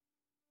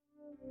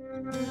All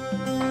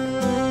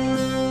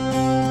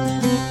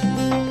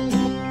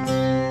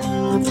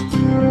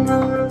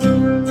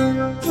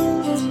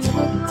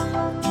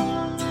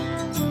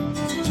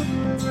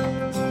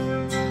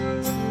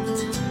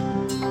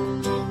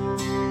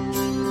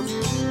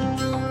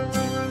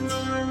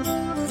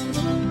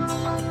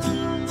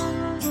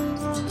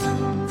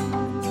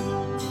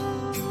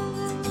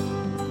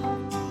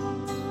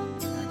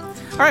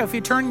right, if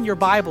you turn your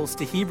Bibles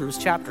to Hebrews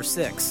chapter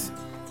 6.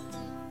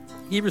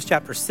 Hebrews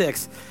chapter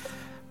 6.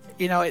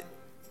 I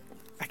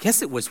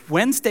guess it was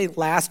Wednesday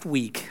last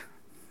week,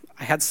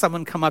 I had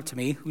someone come up to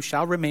me, who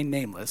shall remain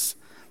nameless,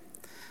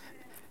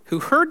 who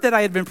heard that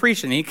I had been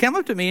preaching. He came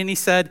up to me and he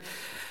said,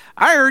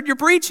 I heard you're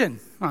preaching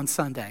on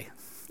Sunday.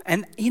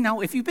 And,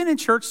 if you've been in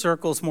church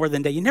circles more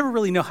than a day, you never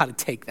really know how to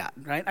take that,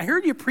 right? I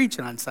heard you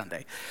preaching on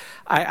Sunday.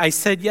 I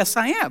said, yes,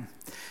 I am.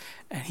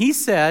 And he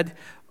said,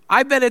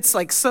 I bet it's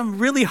like some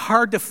really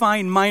hard to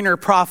find minor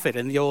prophet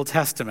in the Old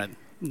Testament,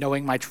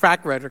 knowing my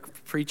track record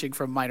of preaching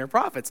from minor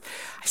prophets.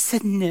 I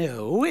said,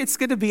 no, it's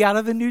going to be out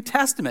of the New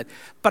Testament.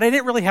 But I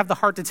didn't really have the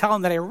heart to tell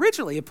him that I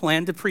originally had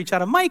planned to preach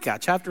out of Micah,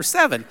 chapter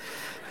 7.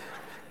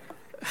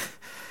 But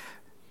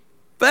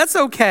that's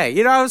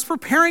okay. I was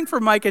preparing for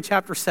Micah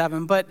chapter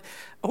 7, but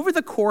over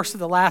the course of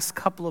the last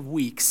couple of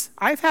weeks,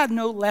 I've had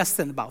no less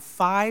than about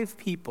 5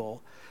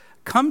 people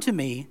come to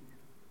me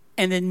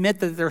and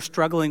admit that they're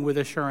struggling with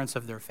assurance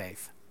of their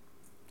faith,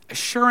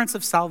 assurance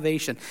of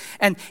salvation.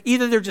 And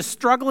either they're just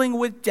struggling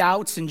with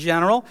doubts in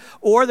general,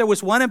 or there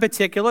was one in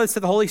particular that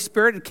said the Holy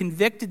Spirit had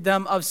convicted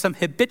them of some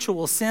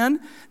habitual sin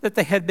that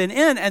they had been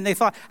in, and they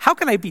thought, how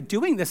can I be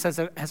doing this as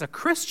a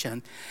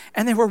Christian?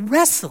 And they were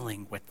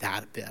wrestling with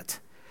that a bit.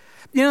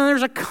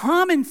 There's a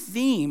common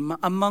theme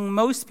among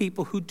most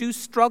people who do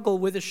struggle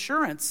with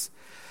assurance.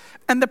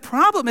 And the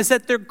problem is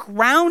that they're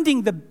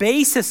grounding the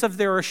basis of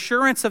their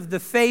assurance of the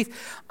faith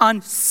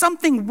on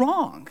something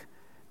wrong.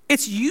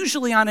 It's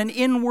usually on an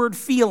inward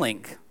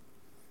feeling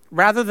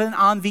rather than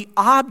on the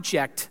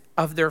object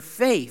of their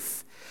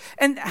faith.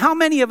 And how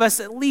many of us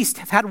at least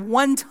have had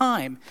one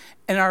time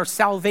in our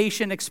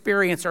salvation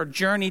experience, our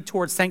journey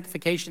towards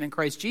sanctification in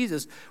Christ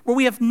Jesus, where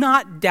we have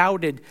not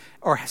doubted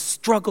or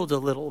struggled a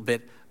little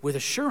bit with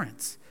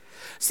assurance?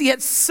 See,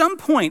 at some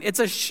point, it's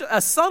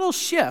a subtle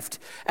shift.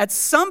 At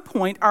some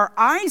point, our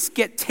eyes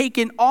get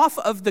taken off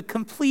of the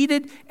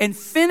completed and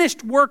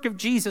finished work of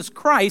Jesus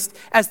Christ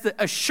as the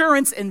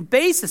assurance and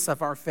basis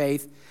of our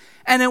faith,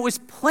 and it was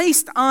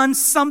placed on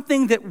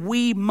something that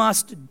we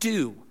must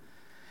do.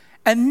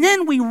 And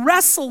then we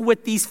wrestle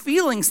with these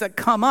feelings that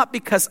come up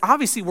because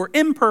obviously we're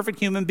imperfect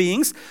human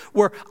beings.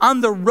 We're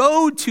on the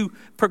road to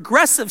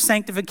progressive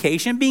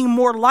sanctification, being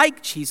more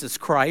like Jesus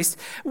Christ.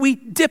 We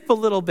dip a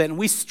little bit and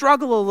we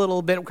struggle a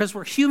little bit because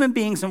we're human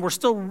beings and we're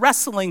still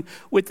wrestling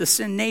with the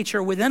sin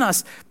nature within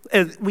us.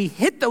 We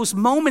hit those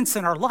moments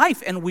in our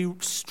life and we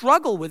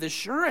struggle with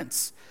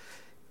assurance.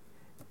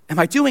 Am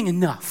I doing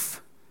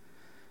enough?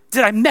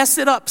 Did I mess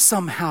it up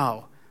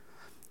somehow?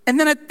 And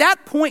then at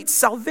that point,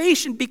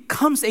 salvation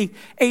becomes a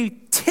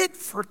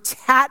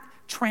tit-for-tat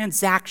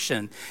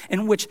transaction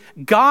in which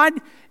God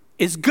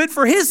is good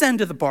for his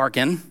end of the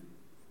bargain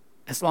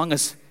as long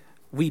as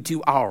we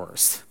do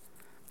ours.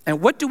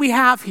 And what do we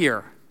have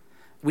here?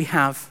 We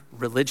have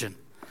religion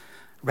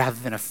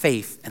rather than a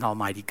faith in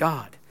Almighty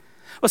God.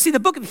 Well, see, the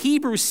book of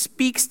Hebrews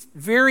speaks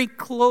very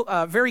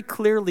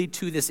clearly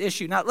to this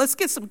issue. Now, let's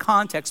get some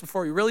context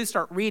before we really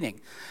start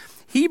reading.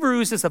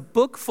 Hebrews is a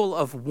book full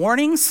of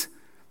warnings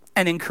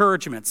and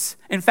encouragements.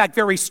 In fact,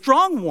 very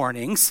strong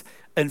warnings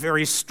and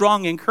very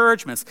strong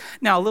encouragements.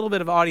 Now, a little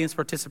bit of audience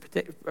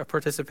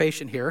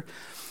participation here.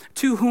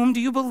 To whom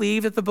do you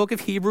believe that the book of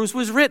Hebrews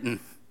was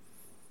written?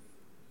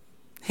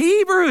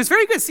 Hebrews.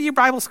 Very good. See, your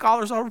Bible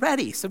scholars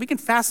already. So we can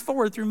fast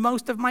forward through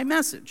most of my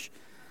message.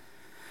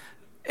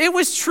 It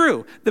was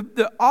true.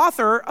 The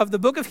author of the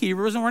book of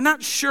Hebrews, and we're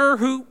not sure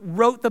who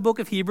wrote the book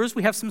of Hebrews.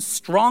 We have some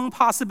strong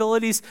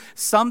possibilities.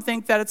 Some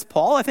think that it's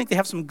Paul. I think they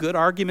have some good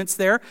arguments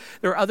there.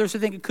 There are others who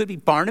think it could be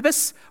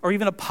Barnabas or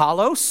even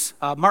Apollos.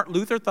 Martin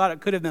Luther thought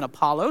it could have been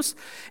Apollos.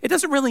 It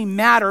doesn't really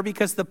matter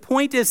because the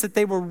point is that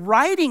they were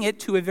writing it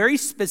to a very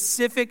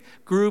specific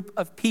group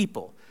of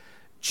people,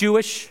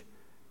 Jewish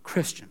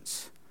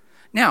Christians.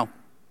 Now,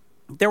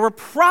 there were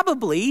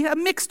probably a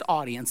mixed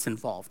audience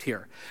involved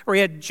here, where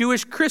you had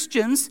Jewish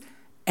Christians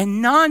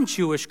and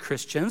non-Jewish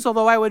Christians,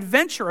 although I would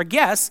venture a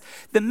guess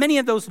that many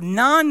of those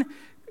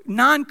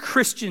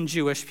non-Christian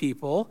Jewish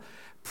people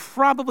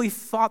probably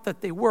thought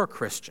that they were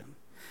Christian.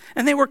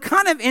 And they were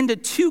kind of into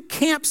two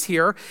camps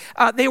here.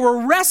 They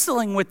were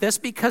wrestling with this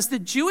because the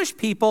Jewish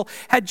people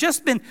had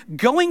just been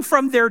going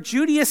from their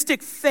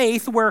Judaistic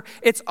faith, where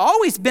it's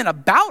always been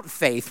about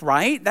faith,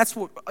 right? That's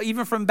what,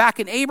 even from back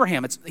in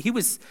Abraham, he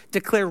was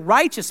declared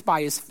righteous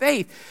by his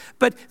faith.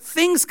 But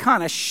things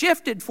kind of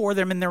shifted for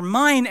them in their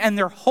mind, and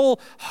their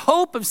whole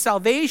hope of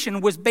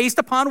salvation was based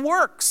upon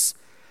works.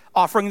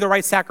 offering the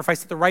right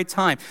sacrifice at the right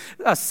time,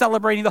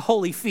 celebrating the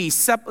holy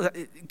feast,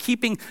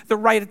 keeping the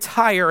right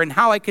attire and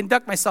how I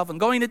conduct myself, and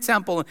going to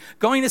temple and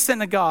going to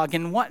synagogue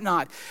and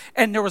whatnot.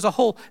 And there was a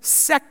whole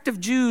sect of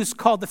Jews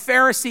called the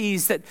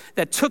Pharisees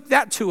that took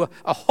that to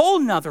a whole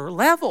nother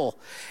level.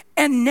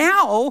 And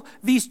now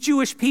these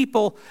Jewish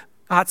people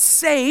got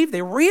saved.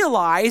 They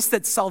realized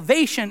that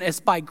salvation is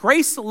by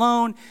grace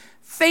alone,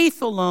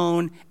 faith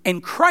alone,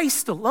 and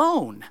Christ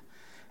alone.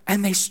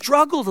 And they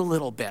struggled a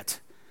little bit.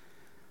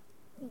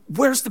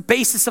 Where's the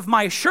basis of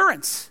my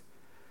assurance?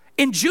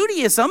 In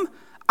Judaism,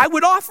 I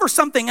would offer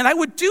something and I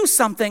would do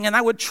something and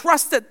I would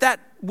trust that that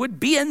would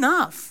be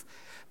enough.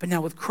 But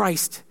now with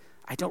Christ,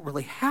 I don't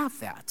really have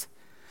that.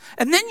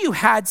 And then you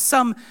had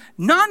some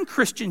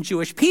non-Christian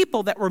Jewish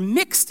people that were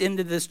mixed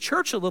into this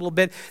church a little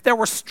bit that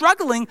were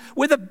struggling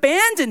with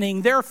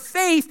abandoning their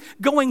faith,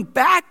 going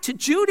back to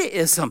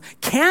Judaism.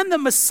 Can the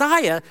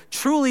Messiah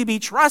truly be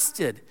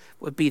trusted?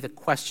 Would be the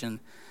question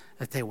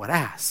that they would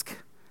ask.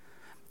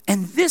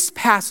 And this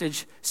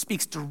passage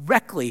speaks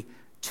directly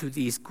to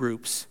these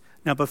groups.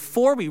 Now,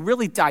 before we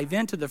really dive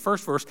into the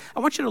first verse, I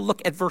want you to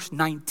look at verse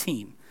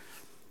 19.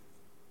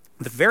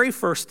 The very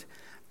first,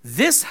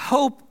 this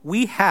hope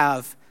we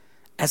have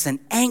as an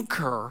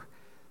anchor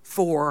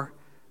for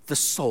the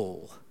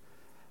soul.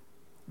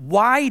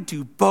 Why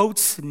do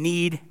boats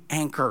need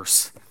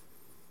anchors?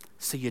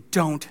 So you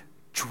don't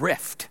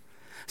drift,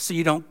 so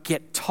you don't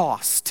get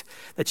tossed,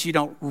 that you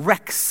don't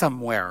wreck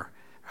somewhere,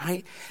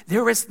 right?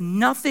 There is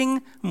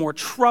nothing more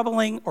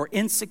troubling or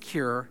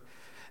insecure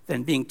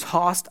than being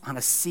tossed on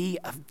a sea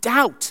of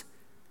doubt.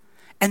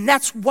 And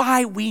that's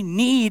why we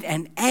need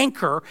an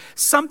anchor,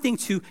 something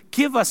to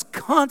give us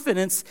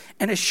confidence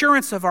and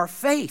assurance of our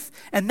faith.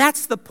 And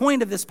that's the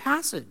point of this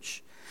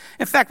passage.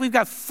 In fact, we've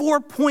got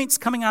 4 points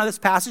coming out of this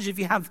passage. If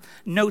you have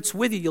notes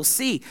with you, you'll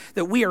see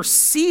that we are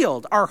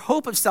sealed. Our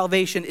hope of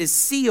salvation is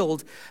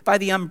sealed by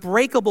the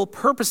unbreakable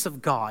purpose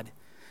of God.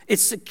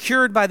 It's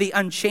secured by the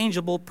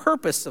unchangeable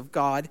purpose of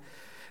God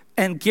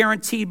and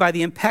guaranteed by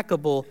the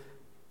impeccable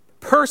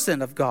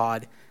person of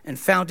God and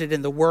founded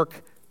in the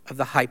work of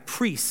the high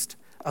priest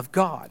of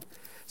God.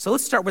 So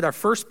let's start with our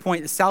first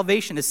point.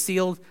 Salvation is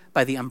sealed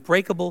by the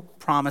unbreakable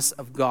promise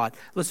of God.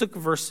 Let's look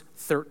at verse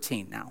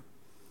 13 now.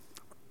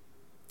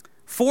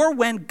 For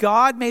when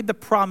God made the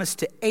promise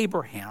to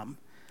Abraham,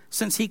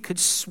 since he could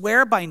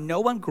swear by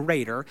no one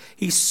greater,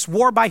 he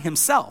swore by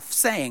himself,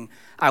 saying,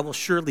 I will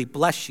surely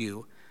bless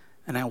you,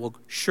 and I will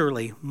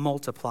surely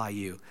multiply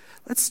you.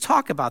 Let's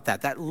talk about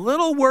that. That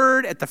little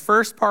word at the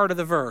first part of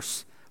the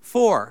verse,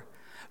 for.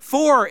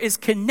 For is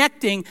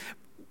connecting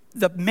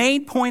the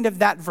main point of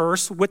that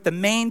verse with the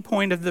main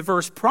point of the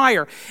verse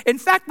prior. In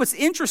fact, what's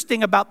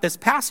interesting about this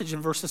passage in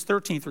verses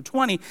 13 through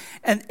 20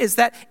 is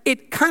that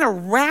it kind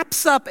of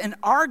wraps up an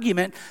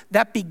argument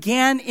that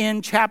began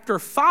in chapter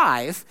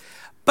 5,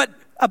 but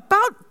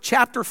about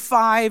chapter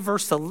 5,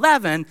 verse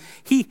 11,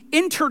 he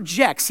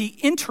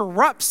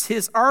interrupts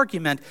his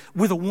argument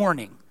with a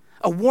warning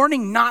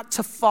not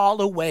to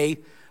fall away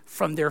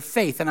from their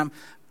faith. And I'm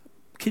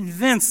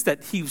convinced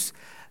that he's,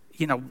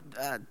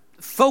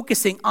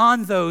 focusing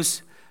on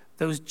those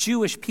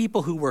Jewish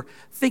people who were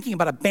thinking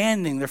about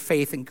abandoning their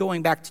faith and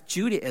going back to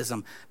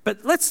Judaism.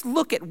 But let's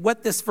look at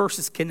what this verse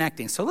is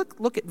connecting. So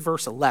look at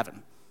verse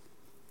 11.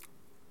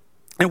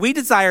 And we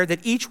desire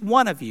that each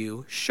one of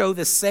you show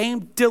the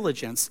same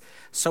diligence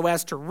so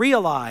as to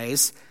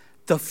realize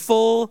the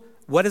full,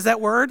 what is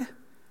that word?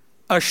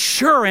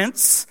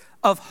 Assurance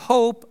of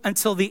hope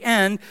until the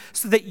end,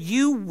 so that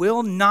you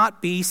will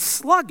not be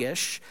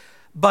sluggish,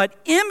 but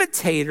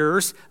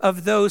imitators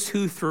of those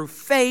who through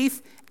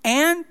faith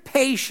and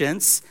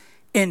patience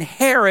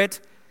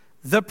inherit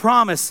the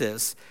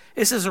promises.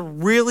 This is a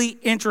really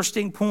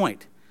interesting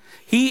point.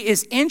 He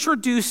is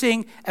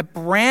introducing a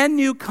brand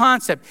new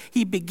concept.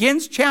 He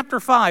begins chapter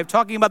 5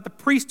 talking about the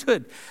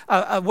priesthood,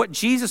 of what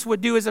Jesus would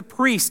do as a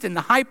priest and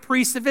the high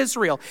priest of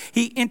Israel.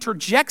 He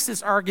interjects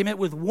his argument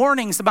with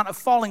warnings about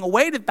falling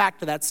away back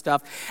to that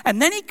stuff.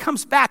 And then he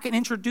comes back and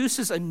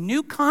introduces a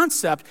new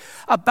concept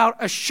about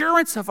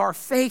assurance of our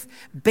faith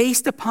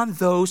based upon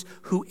those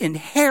who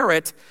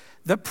inherit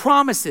the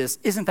promises.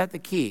 Isn't that the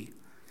key?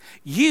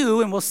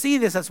 You, and we'll see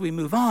this as we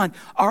move on,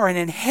 are an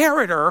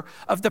inheritor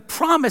of the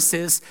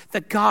promises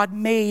that God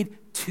made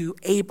to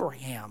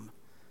Abraham.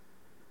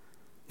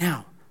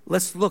 Now,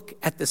 let's look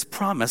at this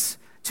promise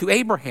to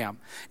Abraham.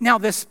 Now,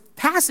 this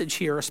passage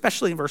here,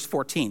 especially in verse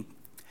 14,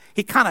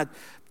 he kind of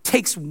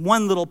takes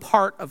one little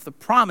part of the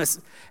promise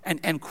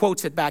and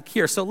quotes it back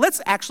here. So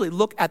let's actually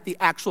look at the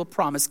actual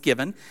promise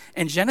given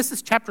in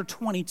Genesis chapter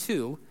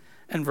 22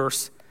 and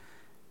let's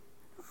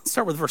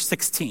start with verse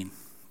 16.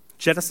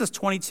 Genesis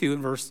 22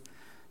 and verse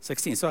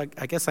 16. So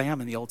I guess I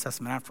am in the Old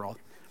Testament after all.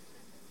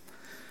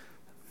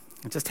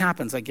 It just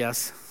happens, I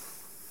guess.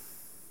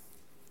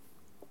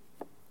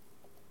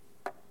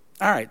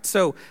 All right,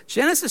 so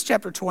Genesis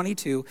chapter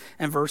 22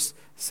 and verse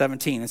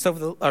 17,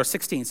 or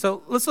 16.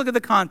 So let's look at the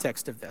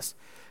context of this.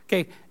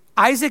 Okay,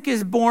 Isaac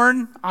is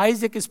born.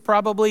 Isaac is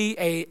probably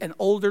an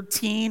older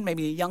teen,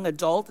 maybe a young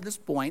adult at this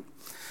point.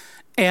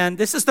 And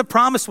this is the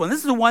promised one. This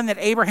is the one that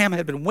Abraham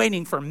had been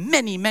waiting for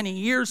many, many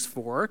years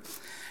for.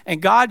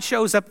 And God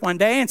shows up one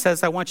day and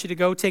says, I want you to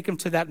go take him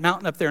to that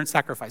mountain up there and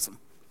sacrifice him.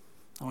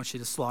 I want you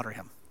to slaughter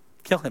him.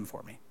 Kill him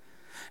for me.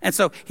 And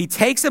so he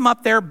takes him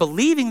up there,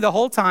 believing the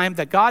whole time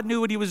that God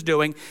knew what he was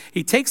doing.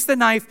 He takes the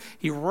knife.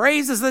 He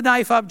raises the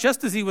knife up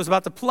just as he was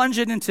about to plunge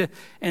it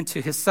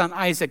into his son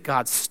Isaac.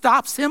 God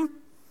stops him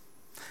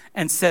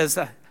and says,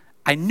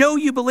 I know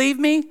you believe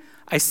me.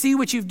 I see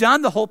what you've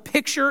done. The whole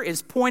picture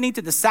is pointing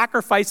to the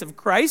sacrifice of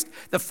Christ,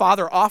 the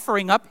Father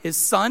offering up his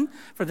Son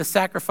for the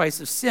sacrifice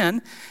of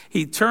sin.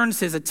 He turns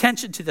his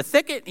attention to the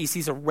thicket. He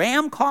sees a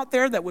ram caught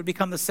there that would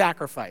become the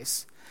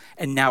sacrifice.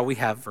 And now we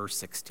have verse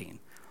 16.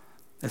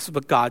 This is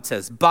what God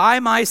says. By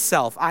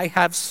myself I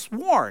have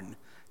sworn,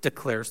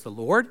 declares the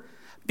Lord,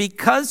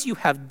 because you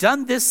have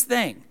done this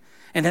thing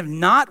and have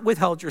not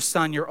withheld your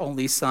son, your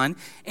only son.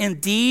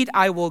 Indeed,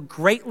 I will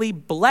greatly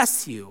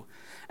bless you.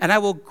 And I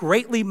will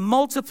greatly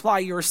multiply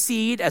your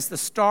seed as the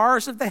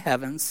stars of the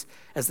heavens,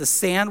 as the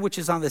sand which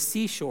is on the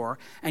seashore,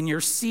 and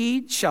your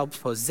seed shall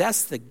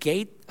possess the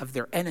gate of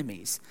their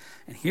enemies.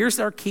 And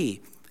here's our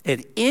key.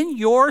 And in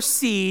your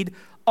seed,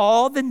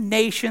 all the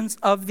nations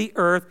of the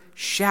earth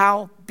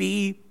shall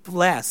be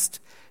blessed,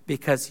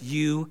 because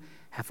you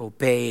have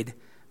obeyed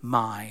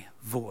my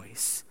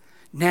voice.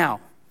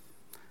 Now,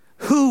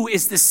 who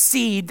is the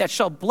seed that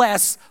shall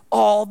bless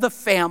all the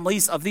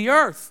families of the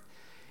earth?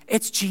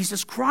 It's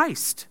Jesus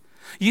Christ.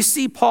 You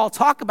see Paul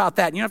talk about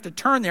that, and you don't have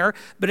to turn there,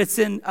 but it's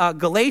in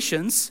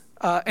Galatians,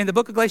 in the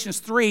book of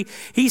Galatians 3.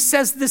 He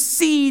says the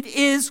seed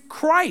is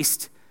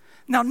Christ.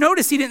 Now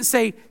notice he didn't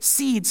say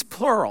seeds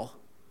plural.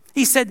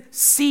 He said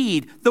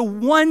seed, the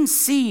one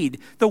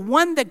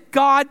that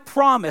God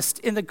promised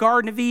in the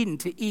Garden of Eden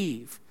to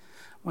Eve.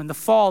 When the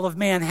fall of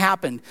man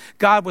happened,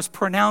 God was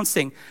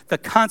pronouncing the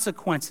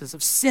consequences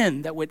of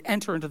sin that would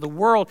enter into the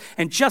world.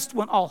 And just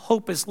when all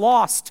hope is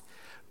lost,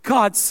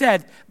 God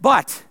said,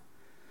 but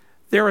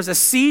there is a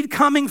seed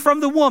coming from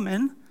the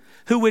woman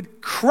who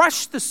would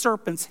crush the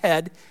serpent's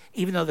head,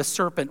 even though the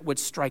serpent would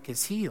strike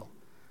his heel.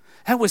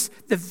 That was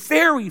the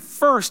very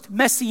first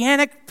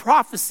messianic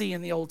prophecy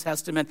in the Old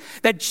Testament,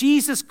 that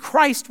Jesus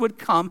Christ would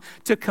come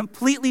to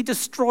completely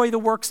destroy the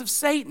works of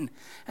Satan.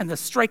 And the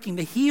striking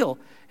the heel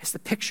is the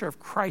picture of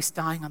Christ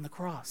dying on the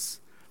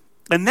cross.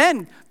 And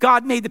then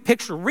God made the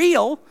picture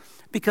real,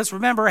 because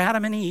remember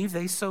Adam and Eve,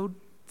 they sewed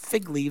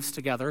fig leaves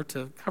together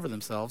to cover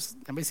themselves.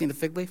 Anybody seen the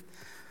fig leaf?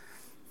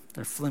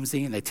 They're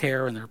flimsy and they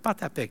tear and they're about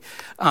that big.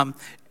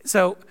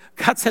 So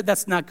God said,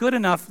 that's not good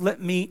enough.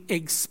 Let me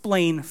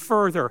explain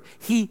further.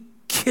 He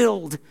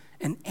killed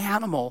an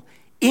animal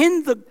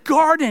in the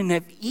Garden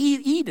of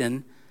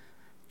Eden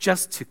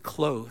just to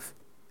clothe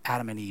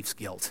Adam and Eve's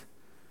guilt.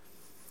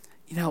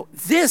 You know,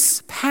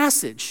 this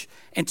passage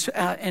in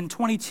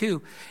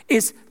 22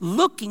 is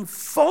looking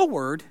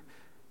forward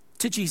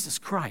to Jesus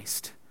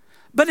Christ.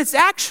 But it's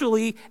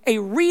actually a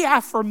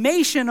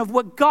reaffirmation of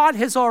what God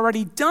has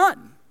already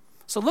done.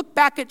 So look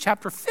back at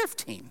chapter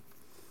 15.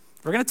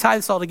 We're going to tie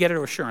this all together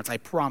to assurance, I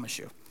promise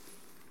you.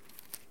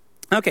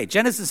 Okay,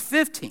 Genesis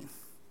 15.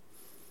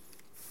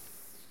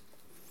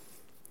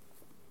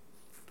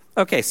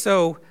 Okay,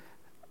 so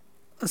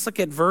let's look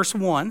at verse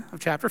 1 of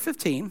chapter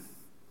 15.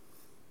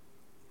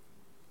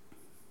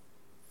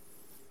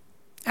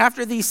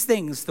 After these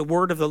things, the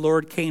word of the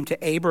Lord came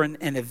to Abram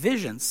in a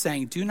vision,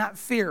 saying, do not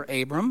fear,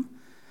 Abram.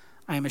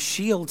 I am a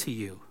shield to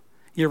you.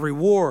 Your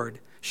reward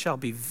shall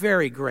be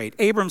very great.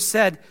 Abram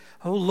said,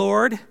 O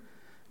Lord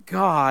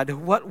God,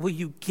 what will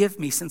you give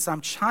me, since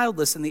I'm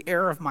childless and the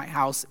heir of my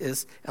house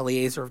is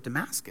Eliezer of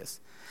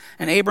Damascus?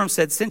 And Abram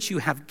said, since you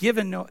have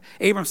given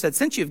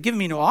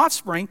me no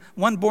offspring,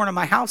 one born of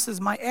my house is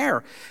my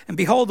heir. And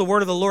behold, the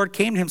word of the Lord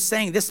came to him,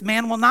 saying, this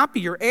man will not be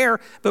your heir,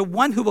 but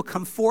one who will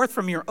come forth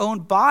from your own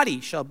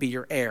body shall be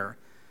your heir.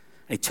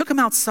 And he took him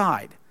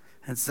outside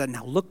and said,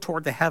 now look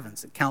toward the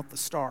heavens and count the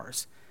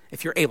stars,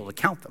 if you're able to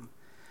count them.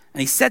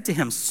 And he said to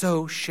him,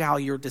 so shall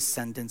your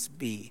descendants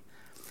be.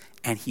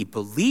 And he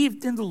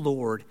believed in the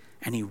Lord,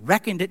 and he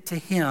reckoned it to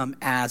him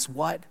as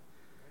what?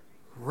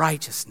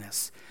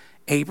 Righteousness.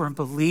 Abram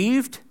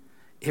believed,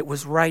 it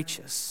was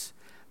righteous.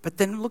 But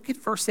then look at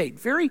verse 8,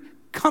 very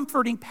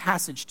comforting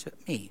passage to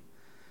me.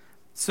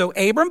 So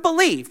Abram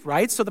believed,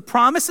 right? So the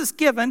promise is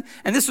given,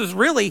 and this was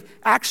really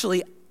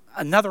actually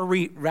another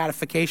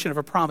ratification of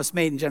a promise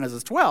made in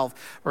Genesis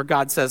 12, where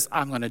God says,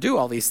 I'm going to do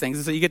all these things.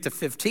 And so you get to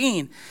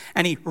 15,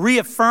 and he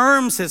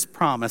reaffirms his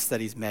promise that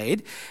he's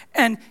made,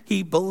 and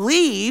he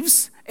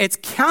believes, it's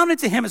counted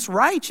to him as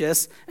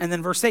righteous. And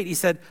then verse 8, he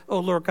said, oh,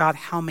 Lord God,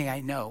 how may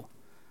I know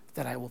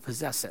that I will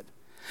possess it?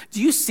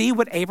 Do you see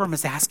what Abram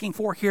is asking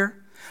for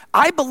here?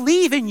 I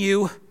believe in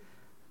you.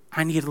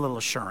 I need a little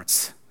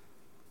assurance.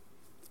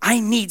 I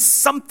need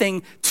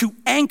something to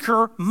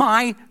anchor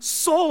my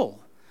soul.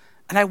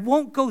 And I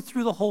won't go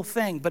through the whole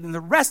thing, but in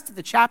the rest of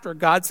the chapter,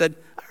 God said,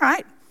 all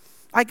right,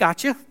 I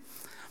got you.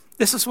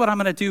 This is what I'm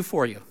going to do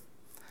for you.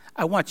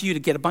 I want you to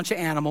get a bunch of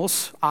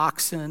animals,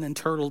 oxen and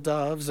turtle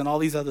doves and all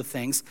these other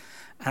things,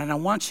 and I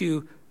want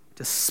you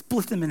to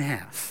split them in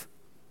half.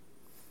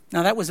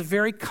 Now, that was a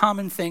very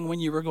common thing when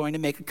you were going to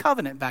make a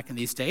covenant back in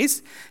these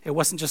days. It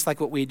wasn't just like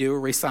what we do,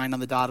 where we sign on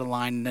the dotted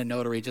line and the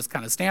notary just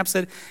kind of stamps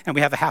it, and we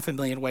have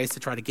 500,000 ways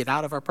to try to get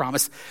out of our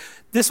promise.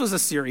 This was a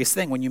serious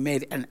thing when you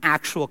made an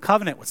actual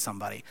covenant with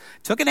somebody.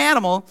 Took an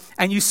animal,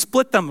 and you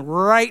split them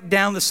right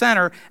down the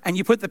center, and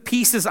you put the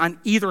pieces on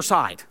either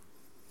side.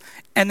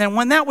 And then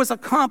when that was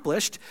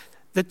accomplished,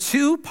 the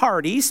two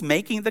parties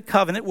making the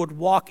covenant would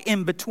walk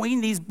in between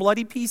these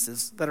bloody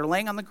pieces that are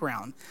laying on the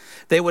ground.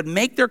 They would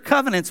make their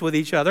covenants with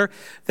each other.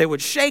 They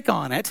would shake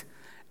on it.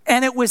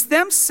 And it was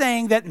them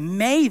saying that,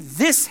 may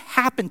this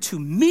happen to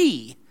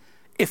me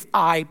if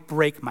I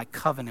break my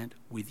covenant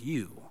with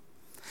you.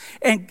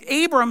 And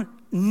Abram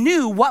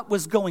knew what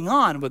was going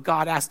on when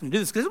God asked him to do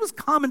this, because it was a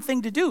common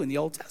thing to do in the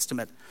Old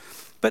Testament.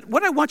 But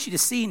what I want you to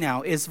see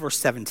now is verse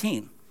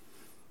 17.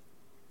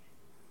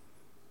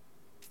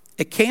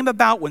 It came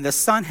about when the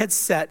sun had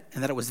set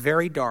and that it was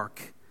very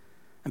dark.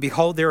 And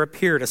behold, there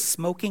appeared a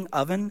smoking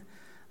oven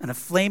and a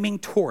flaming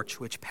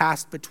torch which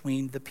passed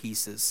between the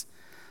pieces.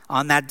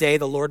 On that day,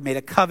 the Lord made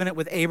a covenant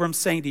with Abram,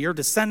 saying, to your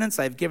descendants,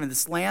 I have given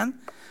this land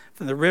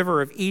from the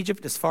river of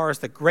Egypt as far as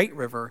the great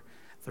river,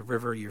 the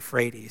river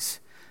Euphrates.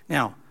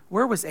 Now,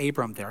 where was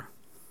Abram there?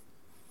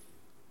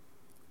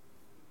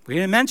 We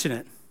didn't mention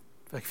it.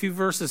 A few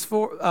verses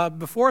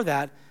before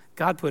that,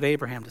 God put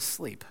Abraham to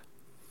sleep.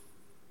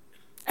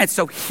 And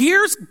so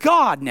here's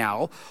God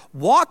now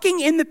walking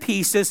in the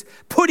pieces,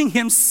 putting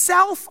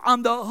himself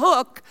on the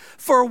hook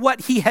for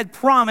what he had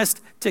promised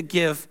to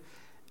give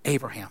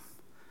Abraham.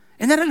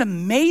 Isn't that an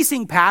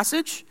amazing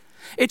passage?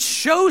 It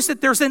shows that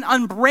there's an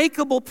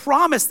unbreakable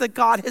promise that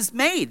God has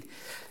made.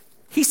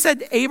 He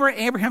said,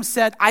 Abraham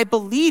said, I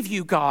believe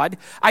you, God.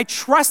 I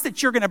trust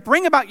that you're going to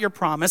bring about your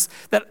promise,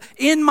 that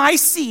in my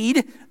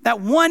seed, that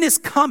one is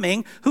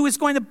coming who is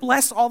going to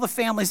bless all the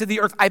families of the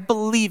earth. I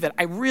believe it.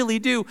 I really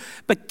do.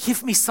 But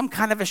give me some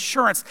kind of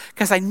assurance,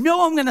 because I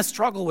know I'm going to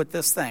struggle with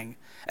this thing.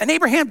 And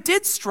Abraham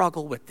did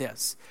struggle with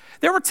this.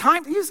 There were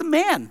times, he was a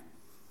man.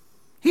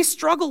 He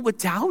struggled with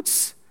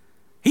doubts.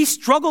 He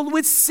struggled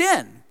with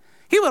sin.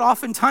 He would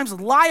oftentimes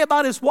lie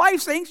about his wife,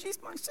 saying, she's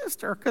my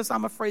sister, because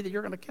I'm afraid that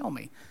you're going to kill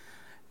me.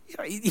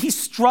 He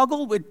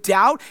struggled with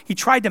doubt. He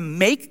tried to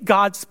make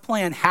God's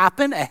plan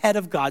happen ahead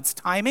of God's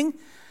timing.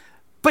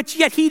 But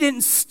yet he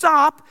didn't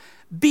stop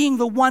being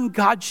the one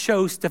God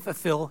chose to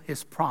fulfill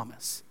his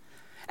promise.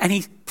 And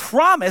he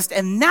promised,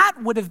 and that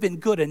would have been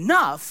good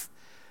enough,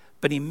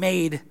 but he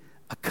made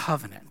a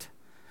covenant.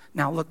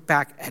 Now look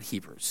back at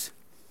Hebrews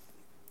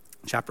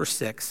chapter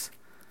 6.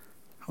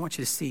 I want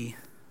you to see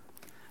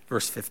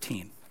verse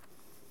 15.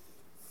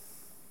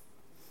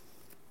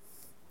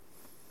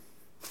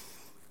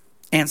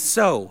 And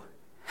so,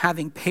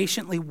 having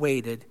patiently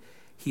waited,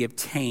 he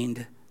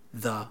obtained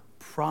the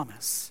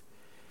promise.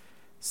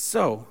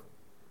 So,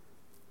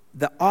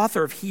 the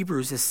author of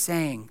Hebrews is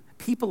saying,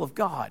 people of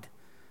God,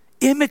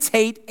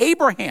 imitate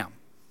Abraham.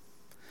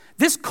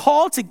 This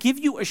call to give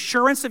you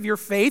assurance of your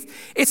faith,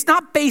 it's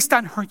not based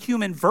on her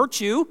human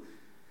virtue.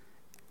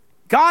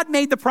 God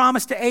made the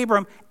promise to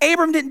Abram.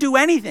 Abram didn't do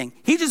anything.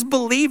 He just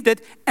believed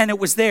it, and it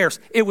was theirs.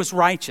 It was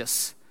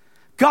righteous.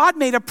 God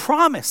made a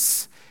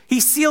promise. He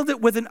sealed it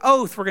with an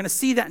oath. We're going to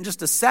see that in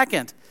just a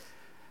second.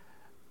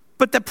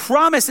 But the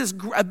promise is,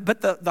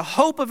 the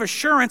hope of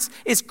assurance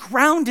is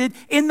grounded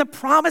in the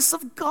promise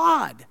of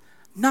God,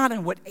 not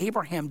in what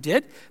Abraham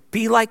did.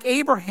 Be like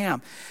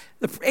Abraham.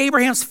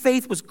 Abraham's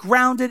faith was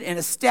grounded and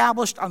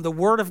established on the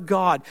word of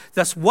God.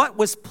 Thus, what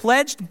was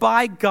pledged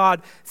by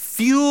God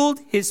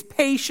fueled his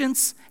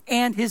patience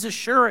and his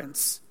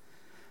assurance.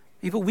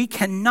 People, we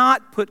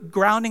cannot put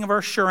grounding of our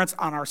assurance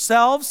on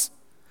ourselves.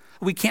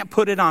 We can't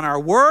put it on our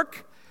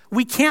work.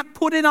 We can't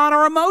put it on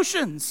our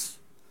emotions.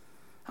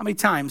 How many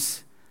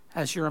times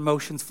has your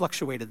emotions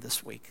fluctuated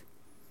this week?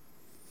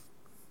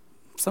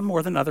 Some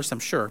more than others, I'm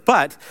sure.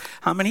 But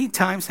how many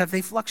times have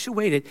they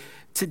fluctuated?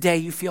 Today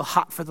you feel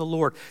hot for the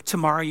Lord.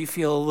 Tomorrow you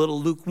feel a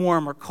little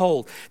lukewarm or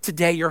cold.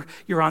 Today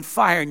you're on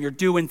fire and you're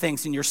doing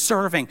things and you're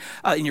serving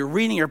and you're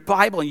reading your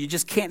Bible and you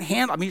just can't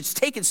handle it. I mean, it's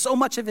taking so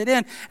much of it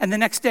in. And the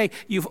next day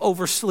you've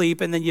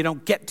oversleep and then you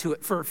don't get to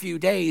it for a few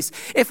days.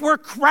 If we're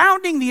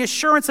grounding the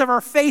assurance of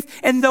our faith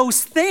in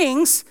those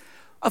things,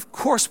 of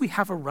course we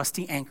have a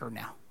rusty anchor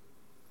now.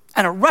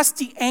 And a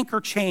rusty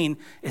anchor chain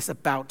is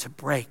about to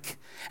break.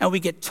 And we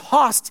get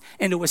tossed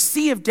into a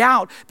sea of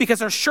doubt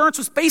because our assurance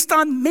was based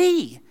on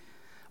me.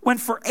 When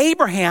for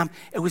Abraham,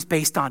 it was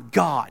based on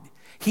God.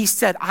 He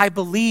said, I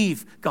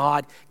believe,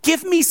 God.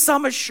 Give me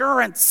some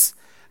assurance.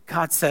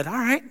 God said, all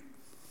right,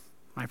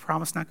 my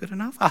promise not good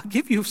enough? I'll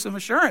give you some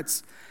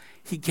assurance.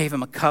 He gave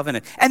him a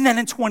covenant. And then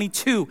in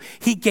 22,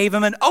 he gave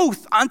him an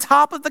oath on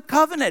top of the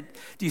covenant.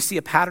 Do you see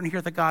a pattern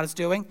here that God is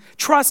doing?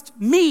 Trust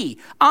me.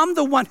 I'm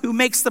the one who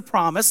makes the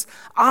promise.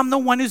 I'm the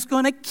one who's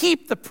going to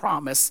keep the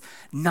promise,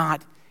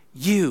 not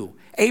you.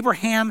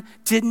 Abraham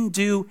didn't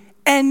do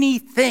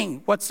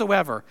anything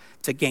whatsoever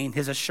to gain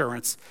his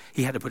assurance.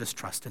 He had to put his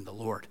trust in the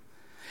Lord.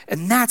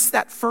 And that's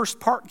that first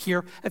part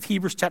here of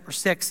Hebrews chapter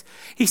 6.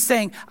 He's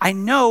saying, I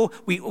know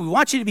we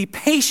want you to be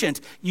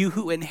patient, you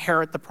who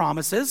inherit the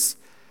promises.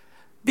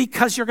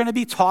 because you're going to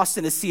be tossed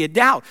in a sea of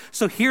doubt.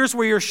 So here's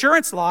where your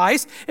assurance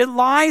lies. It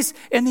lies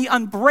in the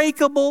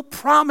unbreakable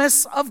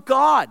promise of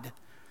God.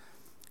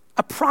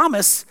 A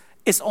promise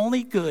is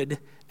only good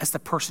as the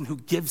person who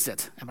gives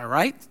it. Am I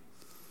right?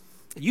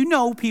 You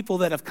know people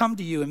that have come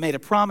to you and made a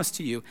promise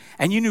to you,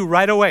 and you knew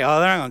right away, oh,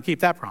 they're not going to keep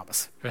that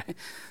promise. Right?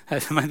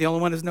 Am I the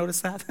only one who's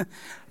noticed that?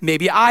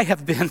 Maybe I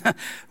have been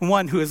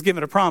one who has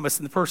given a promise,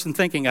 and the person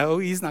thinking, oh,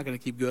 he's not going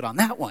to keep good on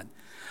that one.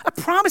 A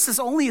promise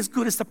is only as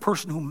good as the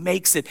person who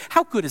makes it.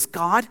 How good is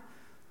God?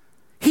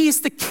 He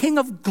is the King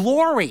of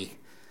glory.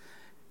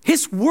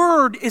 His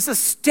word is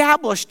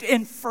established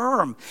and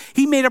firm.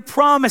 He made a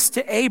promise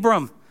to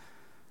Abram,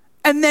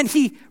 and then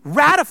he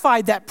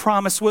ratified that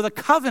promise with a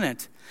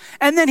covenant.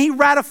 And then he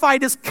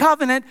ratified his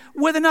covenant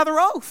with another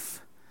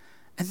oath.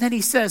 And then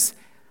he says,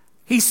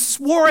 he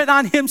swore it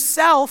on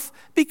himself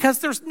because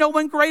there's no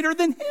one greater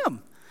than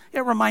him.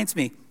 It reminds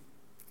me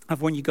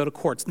of when you go to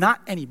courts. Not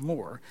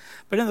anymore,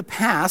 but in the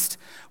past,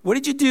 what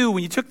did you do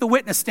when you took the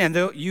witness stand?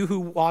 You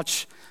who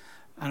watch,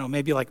 I don't know,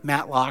 maybe like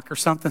Matlock or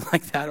something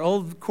like that,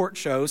 old court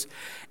shows,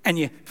 and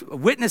a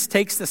witness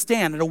takes the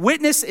stand, and a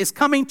witness is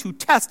coming to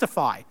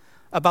testify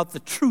about the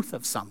truth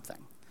of something.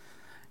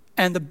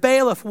 And the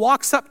bailiff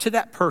walks up to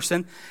that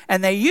person,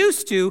 and they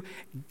used to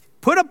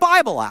put a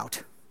Bible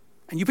out.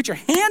 And you put your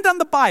hand on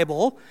the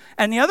Bible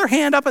and the other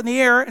hand up in the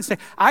air and say,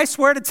 I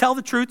swear to tell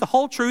the truth, the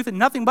whole truth, and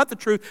nothing but the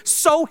truth,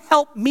 so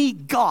help me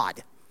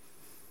God.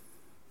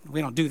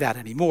 We don't do that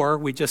anymore.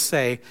 We just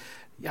say,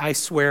 I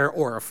swear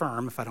or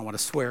affirm, if I don't want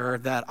to swear,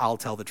 that I'll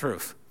tell the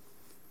truth.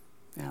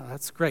 Yeah,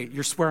 that's great.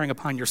 You're swearing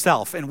upon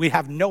yourself, and we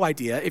have no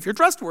idea if you're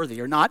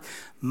trustworthy or not.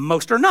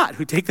 Most are not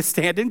who take the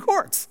stand in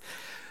courts.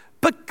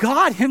 But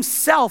God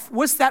himself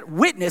was that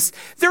witness.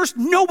 There's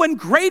no one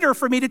greater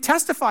for me to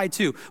testify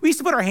to. We used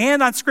to put our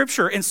hand on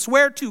Scripture and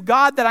swear to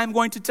God that I'm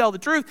going to tell the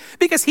truth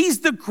because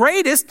he's the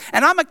greatest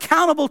and I'm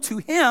accountable to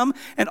him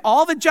and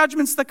all the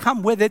judgments that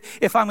come with it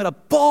if I'm going to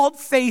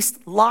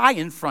bald-faced lie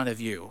in front of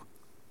you.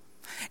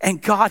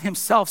 And God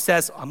himself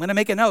says, I'm going to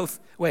make an oath.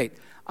 Wait,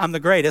 I'm the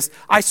greatest.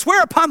 I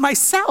swear upon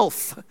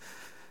myself,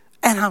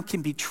 and I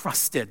can be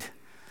trusted.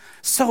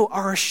 So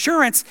our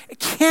assurance, it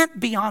can't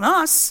be on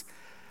us.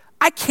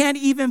 I can't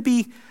even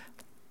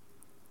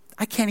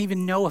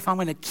know if I'm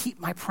going to keep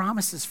my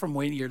promises from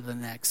one year to the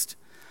next.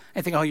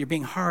 I think, oh, you're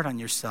being hard on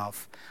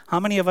yourself. How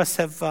many of us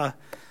have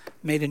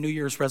made a New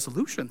Year's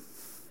resolution?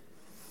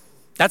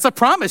 That's a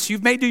promise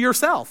you've made to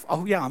yourself.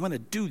 Oh, yeah, I'm going to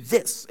do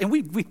this. And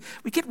we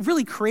get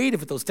really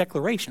creative with those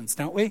declarations,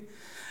 don't we?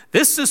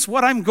 This is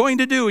what I'm going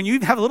to do, and you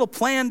have a little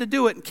plan to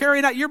do it and carry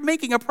it out. You're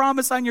making a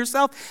promise on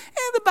yourself,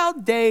 and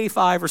about day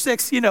 5 or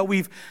 6,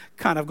 we've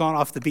kind of gone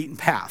off the beaten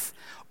path.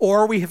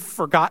 Or we have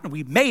forgotten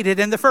we made it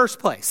in the first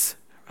place,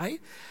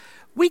 right?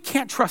 We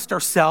can't trust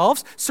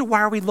ourselves, so why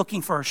are we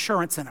looking for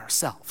assurance in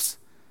ourselves?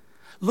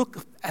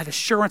 Look at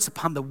assurance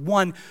upon the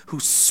one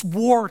who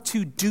swore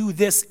to do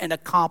this and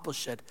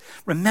accomplish it.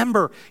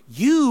 Remember,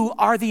 you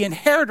are the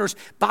inheritors.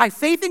 By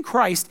faith in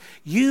Christ,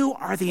 you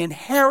are the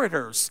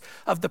inheritors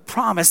of the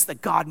promise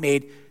that God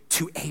made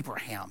to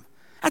Abraham.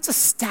 That's a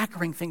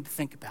staggering thing to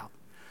think about.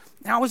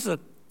 Now,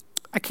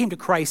 I came to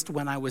Christ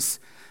when I was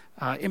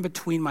in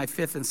between my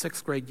 5th and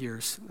 6th grade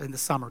years in the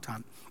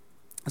summertime.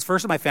 I was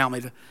first in my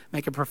family to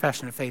make a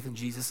profession of faith in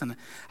Jesus, and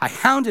I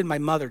hounded my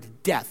mother to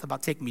death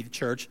about taking me to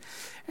church.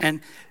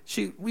 And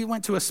we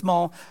went to a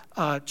small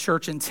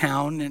church in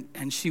town,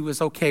 and she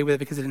was okay with it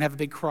because it didn't have a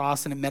big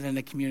cross, and it met in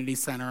a community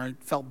center, and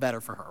it felt better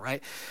for her,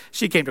 right?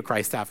 She came to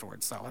Christ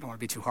afterwards, so I don't want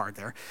to be too hard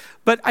there.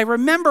 But I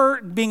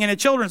remember being in a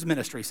children's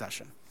ministry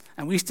session,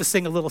 and we used to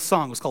sing a little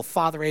song. It was called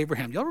Father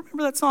Abraham. Y'all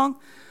remember that song?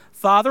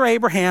 Father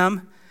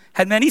Abraham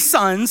had many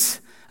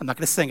sons. I'm not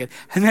going to sing it.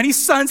 And many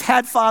sons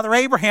had Father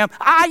Abraham.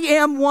 I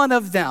am one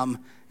of them,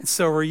 and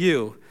so are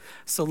you.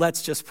 So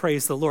let's just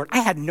praise the Lord. I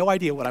had no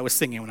idea what I was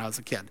singing when I was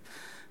a kid.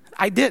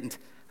 I didn't,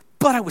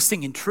 but I was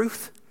singing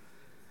truth.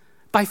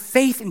 By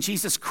faith in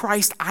Jesus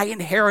Christ, I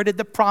inherited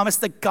the promise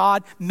that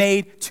God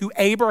made to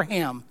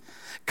Abraham.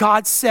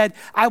 God said,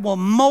 I will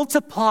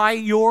multiply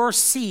your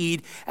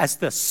seed as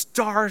the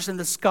stars in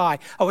the sky.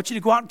 I want you to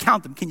go out and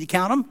count them. Can you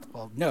count them?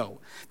 Well, no.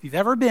 If you've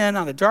ever been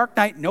on a dark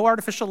night, no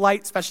artificial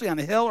light, especially on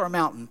a hill or a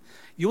mountain,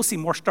 you will see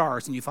more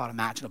stars than you thought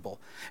imaginable.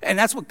 And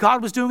that's what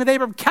God was doing with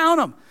Abraham. Count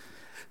them.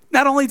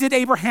 Not only did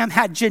Abraham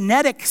have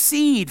genetic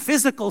seed,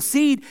 physical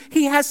seed,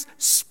 he has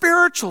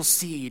spiritual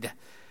seed.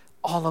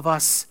 All of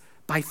us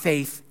by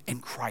faith in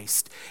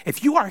Christ.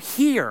 If you are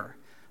here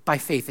by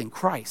faith in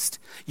Christ,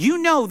 you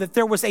know that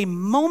there was a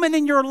moment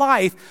in your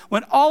life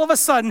when all of a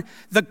sudden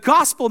the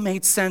gospel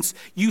made sense.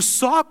 You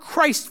saw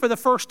Christ for the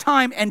first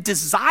time and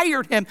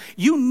desired him.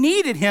 You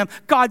needed him.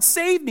 God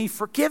saved me,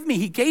 forgive me.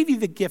 He gave you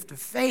the gift of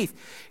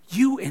faith.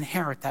 You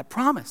inherit that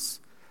promise.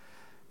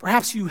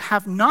 Perhaps you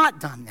have not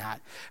done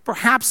that.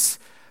 Perhaps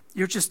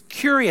you're just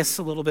curious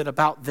a little bit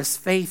about this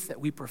faith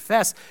that we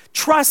profess.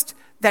 Trust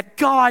that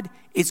God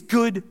is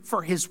good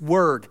for his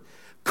word.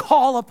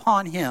 Call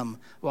upon him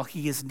while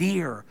he is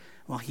near,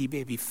 while he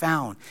may be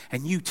found.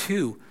 And you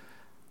too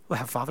will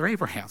have Father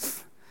Abraham.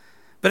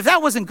 But if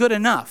that wasn't good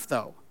enough,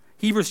 though,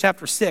 Hebrews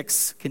chapter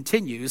 6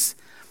 continues.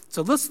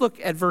 So let's look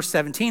at verse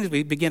 17 as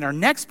we begin our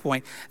next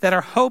point, that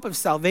our hope of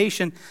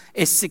salvation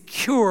is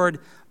secured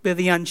by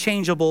the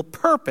unchangeable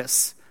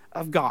purpose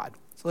of God.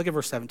 So look at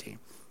verse 17.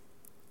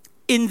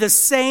 In the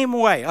same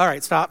way, all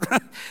right, stop.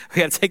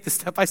 We got to take this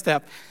step by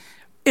step.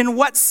 In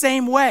what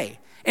same way?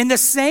 In the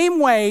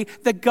same way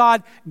that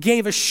God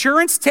gave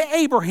assurance to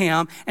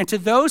Abraham and to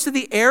those of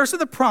the heirs of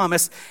the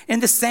promise, in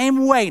the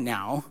same way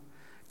now,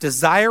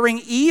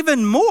 desiring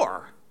even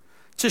more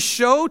to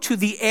show to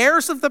the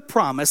heirs of the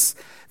promise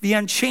the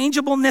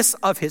unchangeableness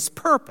of his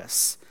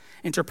purpose,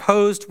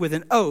 interposed with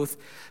an oath,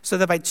 so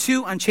that by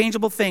two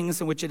unchangeable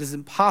things in which it is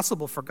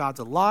impossible for God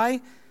to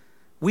lie,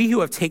 we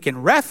who have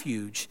taken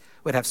refuge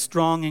would have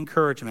strong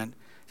encouragement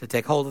to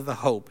take hold of the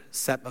hope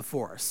set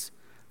before us.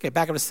 Okay,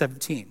 back up to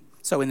 17.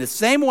 So in the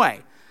same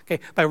way,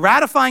 okay, by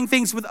ratifying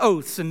things with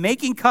oaths and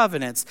making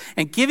covenants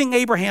and giving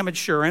Abraham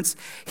assurance,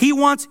 he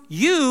wants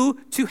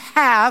you to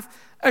have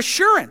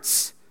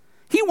assurance.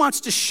 He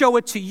wants to show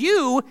it to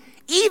you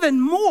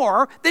even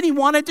more than he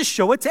wanted to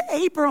show it to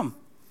Abram.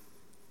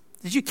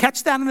 Did you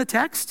catch that in the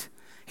text?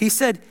 He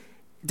said,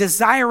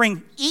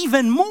 desiring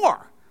even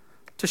more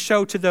to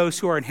show to those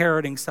who are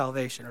inheriting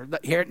salvation or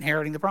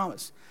inheriting the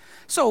promise.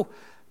 So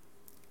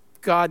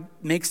God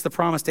makes the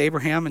promise to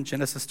Abraham in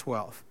Genesis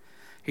 12.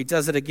 He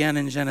does it again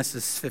in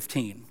Genesis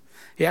 15.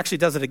 He actually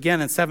does it again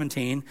in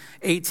 17,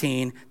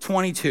 18,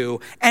 22,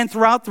 and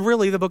throughout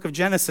the book of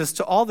Genesis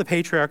to all the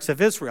patriarchs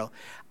of Israel.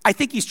 I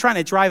think he's trying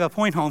to drive a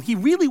point home. He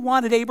really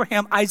wanted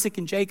Abraham, Isaac,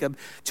 and Jacob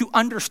to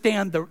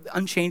understand the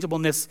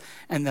unchangeableness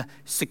and the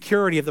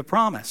security of the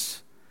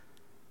promise.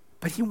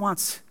 But he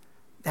wants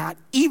that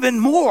even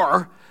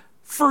more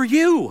for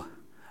you.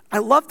 I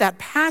love that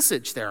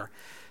passage there.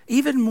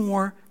 Even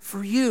more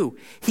for you.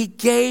 He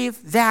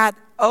gave that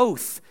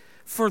oath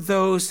for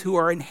those who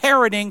are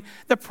inheriting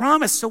the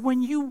promise. So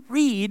when you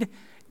read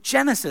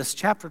Genesis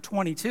chapter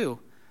 22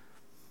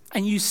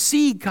 and you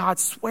see God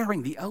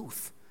swearing the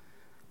oath,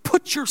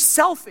 put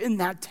yourself in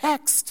that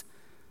text.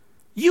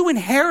 You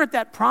inherit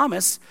that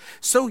promise,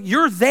 so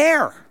you're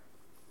there.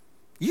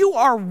 You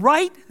are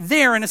right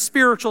there in a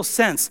spiritual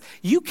sense.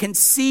 You can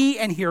see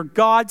and hear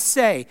God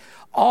say,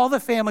 all the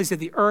families of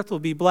the earth will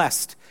be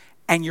blessed,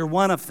 and you're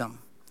one of them.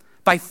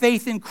 By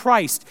faith in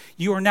Christ,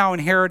 you are now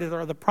inherited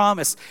of the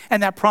promise,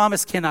 and that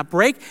promise cannot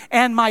break,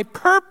 and my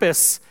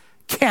purpose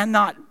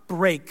cannot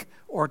break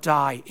or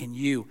die in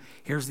you.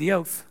 Here's the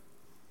oath.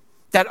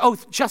 That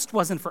oath just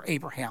wasn't for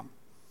Abraham.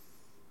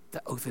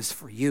 The oath is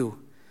for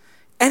you.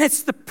 And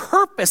it's the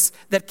purpose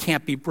that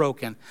can't be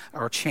broken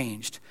or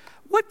changed.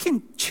 What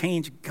can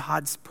change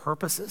God's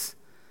purposes?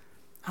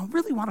 I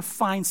really want to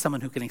find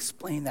someone who can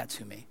explain that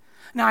to me.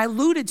 Now, I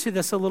alluded to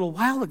this a little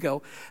while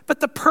ago, but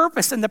the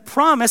purpose and the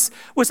promise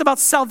was about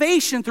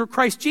salvation through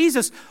Christ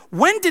Jesus.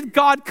 When did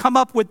God come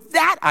up with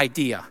that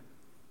idea?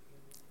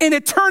 In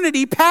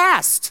eternity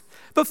past.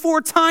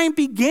 Before time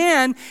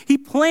began, he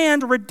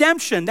planned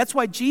redemption. That's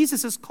why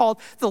Jesus is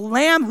called the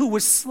Lamb who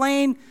was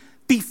slain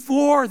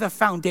before the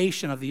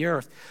foundation of the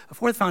earth.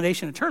 Before the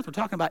foundation of the earth, we're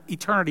talking about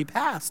eternity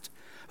past.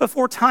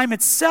 Before time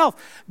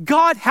itself,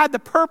 God had the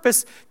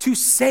purpose to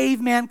save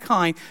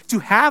mankind, to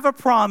have a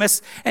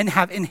promise and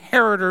have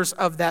inheritors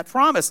of that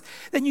promise.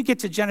 Then you get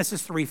to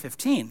Genesis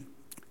 3:15.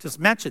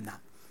 Just mention that.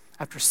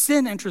 After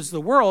sin enters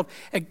the world,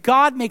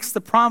 God makes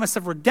the promise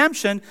of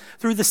redemption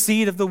through the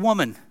seed of the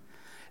woman.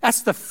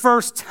 That's the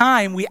first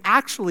time we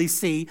actually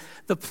see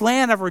the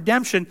plan of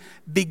redemption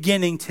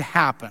beginning to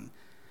happen.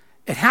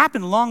 It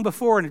happened long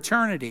before in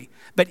eternity,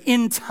 but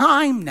in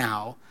time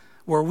now,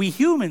 where we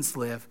humans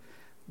live,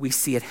 we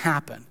see it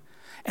happen.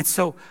 And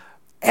so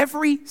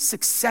every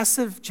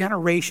successive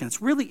generation,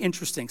 it's really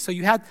interesting. So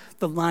you had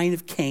the line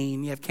of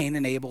Cain. You have Cain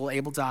and Abel.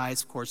 Abel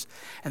dies, of course.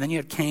 And then you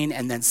have Cain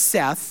and then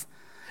Seth.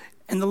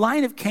 And the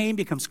line of Cain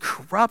becomes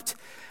corrupt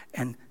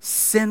and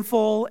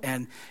sinful,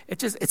 and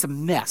it's a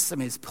mess. I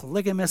mean, it's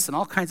polygamous and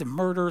all kinds of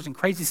murders and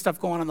crazy stuff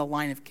going on the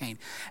line of Cain.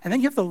 And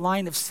then you have the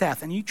line of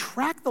Seth, and you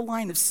track the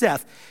line of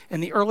Seth in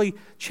the early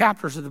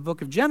chapters of the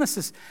book of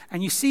Genesis,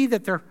 and you see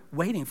that they're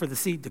waiting for the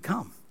seed to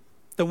come,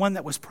 the one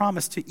that was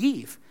promised to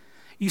Eve.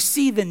 You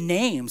see the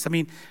names. I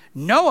mean,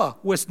 Noah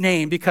was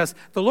named because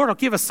the Lord will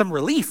give us some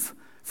relief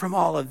from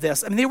all of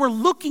this. I mean, they were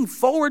looking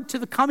forward to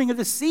the coming of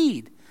the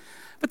seed.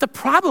 But the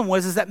problem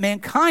was that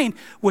mankind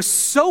was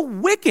so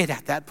wicked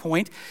at that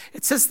point.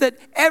 It says that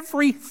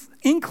every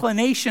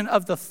inclination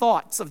of the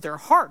thoughts of their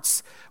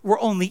hearts were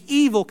only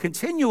evil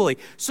continually.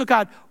 So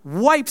God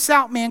wipes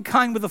out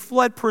mankind with a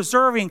flood,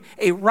 preserving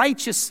a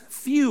righteous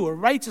few, a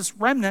righteous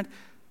remnant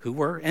who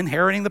were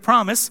inheriting the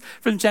promise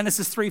from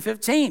Genesis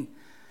 3:15.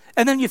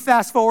 And then you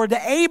fast forward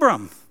to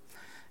Abram.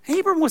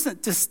 Abram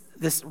wasn't just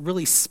this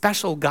really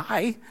special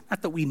guy,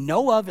 not that we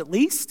know of at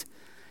least.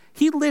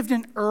 He lived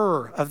in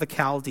Ur of the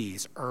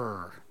Chaldees,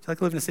 Ur. It's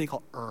like living in a city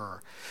called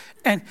Ur.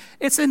 And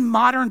it's in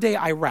modern-day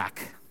Iraq,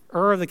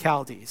 Ur of the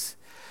Chaldees.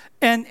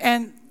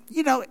 And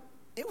you know,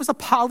 it was a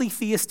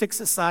polytheistic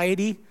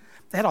society.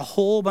 They had a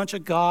whole bunch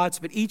of gods,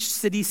 but each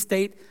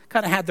city-state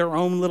kind of had their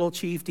own little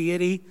chief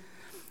deity.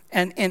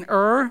 And in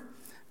Ur,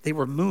 They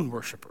were moon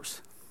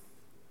worshipers.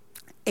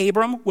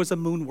 Abram was a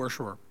moon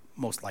worshiper,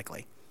 most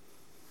likely.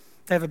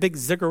 They have a big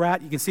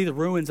ziggurat. You can see the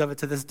ruins of it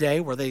to this day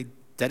where they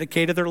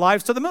dedicated their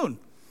lives to the moon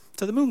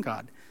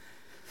god.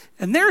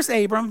 And there's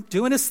Abram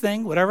doing his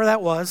thing, whatever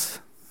that was,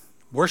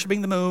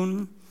 worshiping the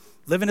moon,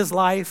 living his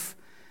life.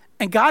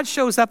 And God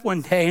shows up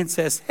one day and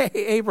says,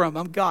 hey, Abram,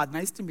 I'm God.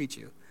 Nice to meet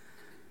you.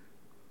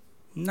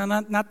 No,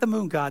 not the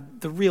moon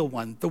god, the real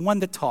one, the one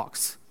that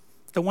talks,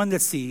 the one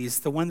that sees,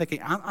 the one that can.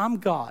 I'm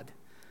God.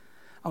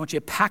 I want you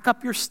to pack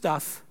up your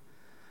stuff,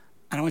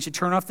 and I want you to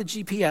turn off the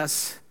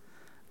GPS.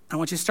 I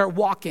want you to start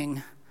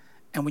walking,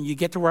 and when you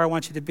get to where I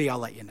want you to be, I'll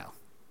let you know.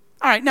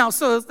 All right, now,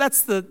 so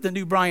that's the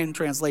New Bryan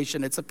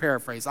translation. It's a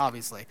paraphrase,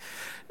 obviously.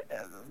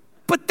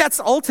 But that's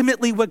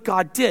ultimately what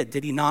God did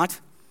he not?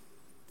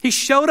 He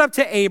showed up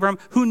to Abram,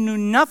 who knew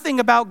nothing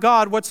about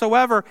God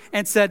whatsoever,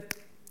 and said,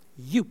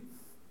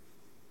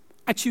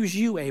 I choose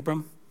you,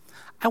 Abram.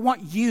 I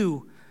want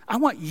you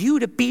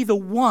to be the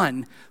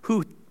one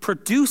who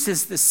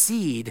produces the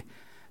seed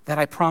that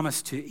I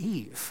promised to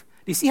Eve.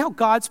 Do you see how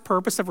God's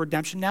purpose of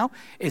redemption now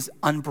is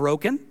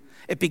unbroken?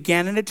 It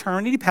began in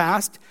eternity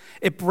past.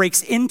 It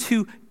breaks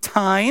into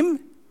time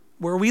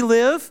where we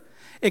live.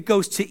 It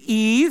goes to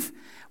Eve.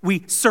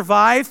 We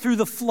survive through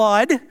the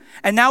flood.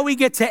 And now we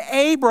get to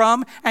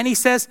Abram, and he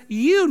says,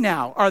 you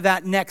now are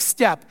that next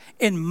step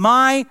in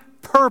my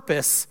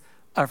purpose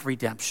of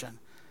redemption.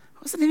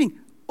 It wasn't anything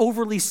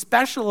overly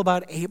special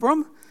about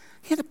Abram.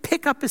 He had to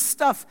pick up his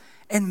stuff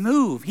and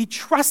move. He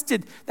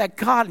trusted that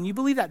God, and you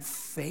believe that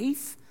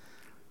faith?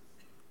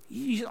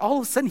 You all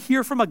of a sudden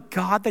hear from a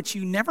God that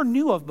you never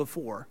knew of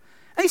before.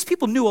 And these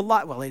people knew a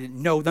lot. Well, they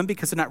didn't know them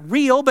because they're not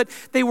real, but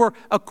they were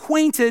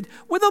acquainted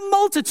with a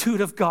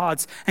multitude of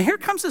gods. And here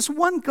comes this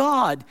one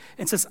God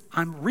and says,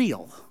 I'm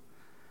real.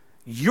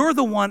 You're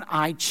the one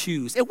I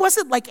choose. It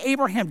wasn't like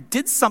Abraham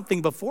did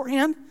something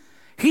beforehand.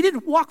 He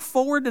didn't walk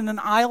forward in an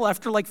aisle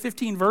after like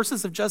 15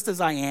 verses of just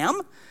as I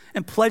am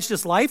and pledged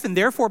his life. And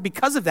therefore,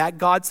 because of that,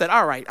 God said,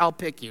 all right, I'll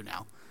pick you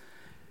now.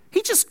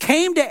 He just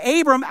came to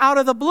Abram out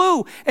of the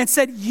blue and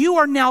said, you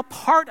are now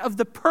part of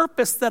the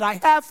purpose that I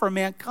have for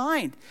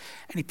mankind.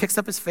 And he picks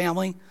up his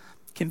family,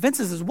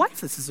 convinces his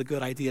wife this is a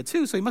good idea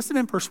too, so he must have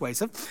been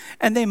persuasive.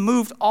 And they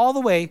moved all the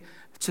way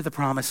to the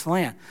promised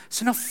land.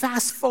 So now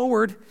fast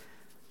forward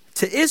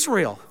to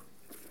Israel.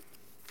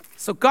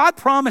 So God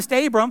promised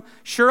Abram,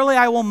 surely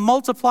I will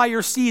multiply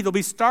your seed. There'll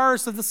be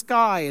stars of the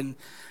sky and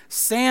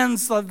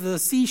sands of the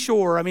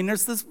seashore. I mean,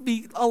 there's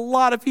be a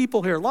lot of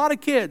people here, a lot of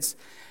kids.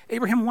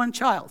 Abraham, one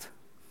child.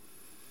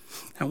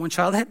 And one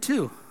child had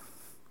two.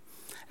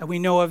 And we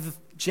know of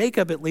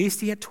Jacob, at least,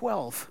 he had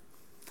 12.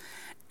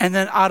 And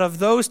then out of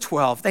those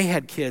 12, they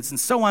had kids and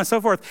so on and so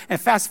forth.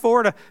 And fast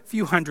forward a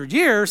few hundred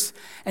years,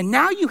 and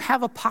now you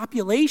have a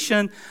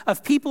population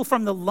of people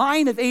from the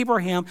line of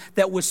Abraham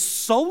that was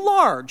so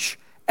large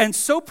and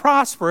so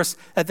prosperous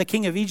that the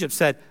king of Egypt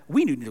said,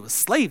 we need to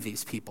enslave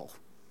these people.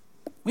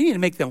 We need to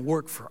make them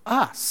work for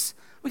us.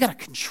 We got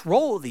to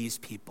control these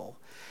people.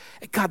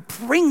 And God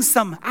brings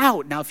them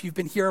out. Now, if you've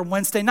been here on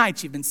Wednesday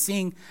nights, you've been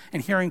seeing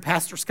and hearing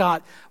Pastor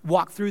Scott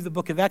walk through the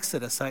book of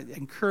Exodus. I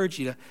encourage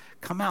you to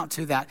come out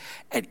to that.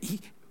 And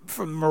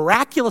from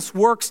miraculous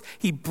works,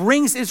 he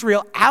brings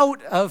Israel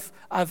out of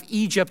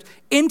Egypt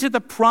into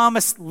the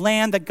promised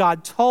land that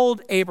God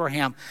told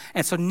Abraham.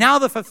 And so now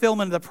the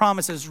fulfillment of the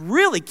promise is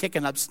really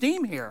kicking up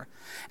steam here.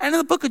 And in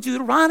the book of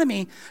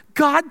Deuteronomy,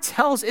 God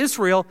tells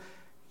Israel,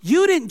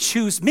 you didn't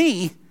choose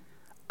me,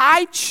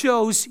 I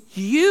chose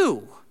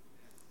you.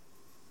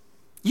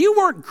 You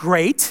weren't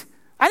great.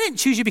 I didn't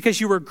choose you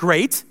because you were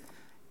great.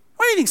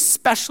 What anything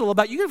special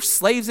about you? You were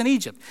slaves in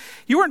Egypt.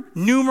 You weren't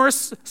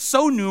numerous,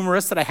 so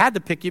numerous that I had to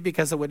pick you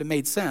because it would have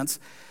made sense.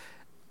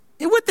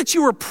 It wasn't that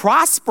you were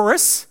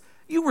prosperous.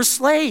 You were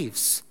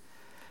slaves.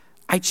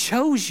 I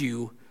chose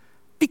you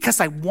because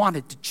I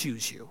wanted to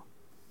choose you.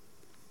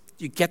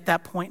 Do you get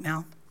that point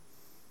now?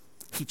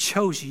 He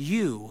chose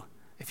you.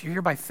 If you're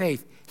here by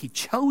faith, he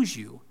chose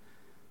you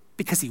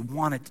because he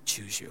wanted to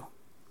choose you.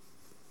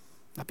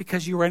 Not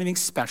because you were anything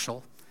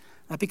special,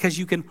 not because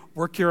you can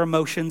work your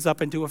emotions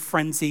up into a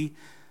frenzy,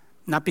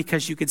 not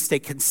because you could stay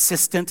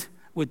consistent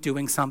with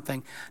doing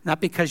something, not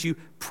because you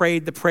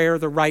prayed the prayer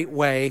the right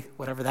way,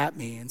 whatever that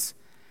means.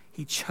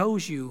 He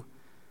chose you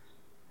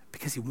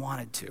because he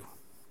wanted to,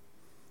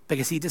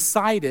 because he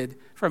decided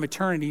from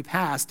eternity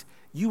past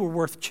you were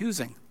worth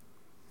choosing.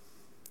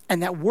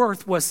 And that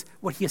worth was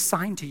what he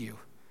assigned to you.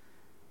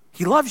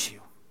 He loves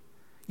you.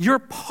 You're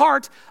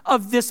part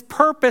of this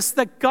purpose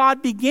that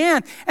God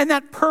began, and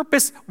that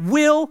purpose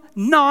will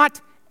not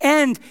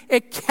end.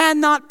 It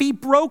cannot be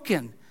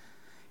broken.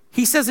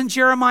 He says in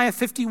Jeremiah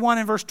 51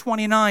 and verse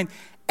 29,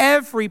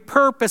 every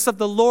purpose of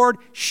the Lord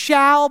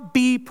shall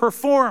be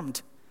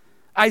performed.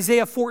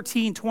 Isaiah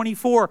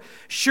 14:24,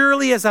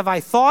 surely as have I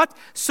thought,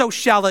 so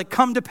shall it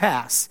come to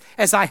pass.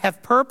 As I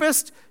have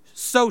purposed,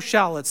 so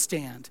shall it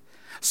stand.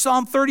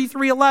 Psalm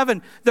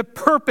 33:11, the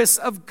purpose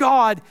of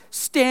God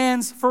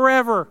stands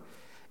forever.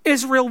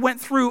 Israel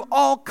went through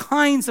all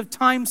kinds of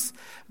times,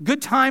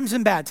 good times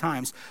and bad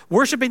times,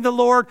 worshiping the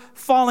Lord,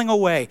 falling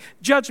away,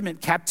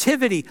 judgment,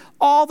 captivity,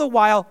 all the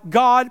while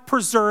God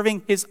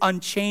preserving his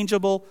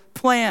unchangeable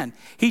plan.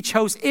 He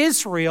chose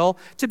Israel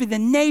to be the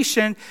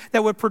nation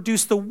that would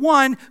produce the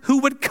one who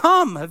would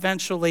come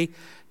eventually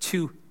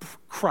to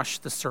crush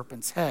the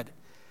serpent's head.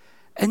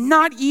 And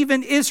not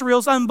even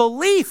Israel's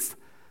unbelief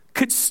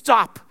could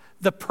stop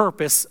the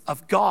purpose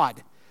of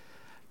God.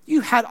 You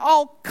had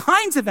all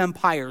kinds of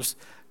empires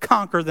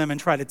conquer them and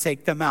try to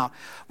take them out.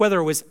 Whether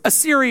it was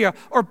Assyria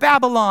or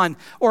Babylon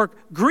or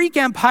Greek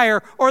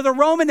Empire or the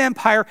Roman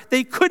Empire,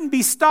 they couldn't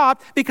be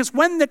stopped because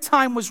when the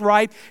time was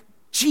right,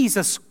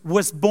 Jesus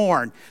was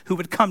born who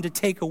would come to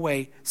take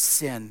away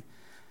sin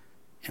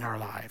in our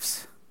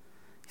lives.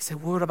 He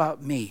said, well, what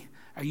about me?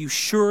 Are you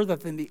sure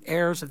that they're the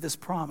heirs of this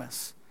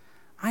promise?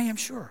 I am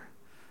sure.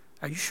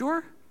 Are you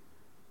sure?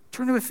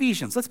 Turn to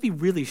Ephesians. Let's be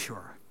really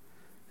sure.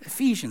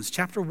 Ephesians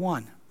chapter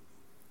 1.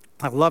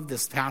 I love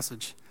this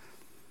passage.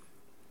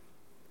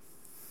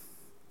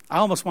 I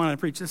almost wanted to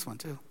preach this one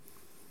too.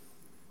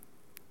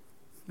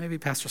 Maybe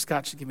Pastor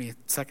Scott should give me a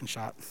second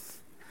shot.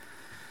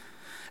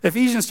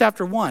 Ephesians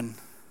chapter 1.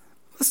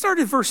 Let's start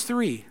at verse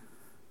 3.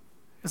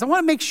 Because I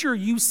want to make sure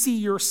you see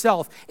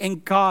yourself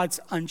in God's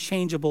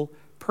unchangeable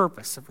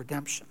purpose of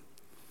redemption.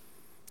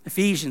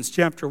 Ephesians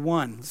chapter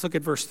 1. Let's look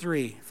at verse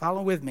 3.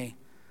 Follow with me.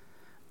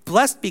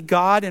 Blessed be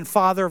God and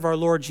Father of our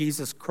Lord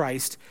Jesus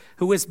Christ,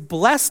 who has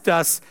blessed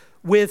us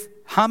with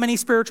how many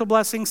spiritual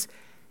blessings?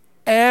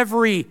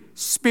 Every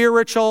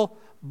spiritual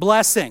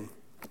blessing.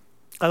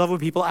 I love when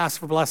people ask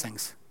for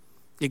blessings.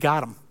 You got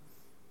them.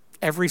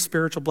 Every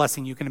spiritual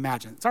blessing you can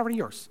imagine. It's already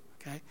yours,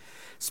 okay?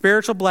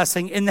 Spiritual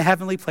blessing in the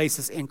heavenly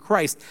places in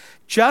Christ.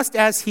 Just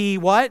as he,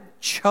 what?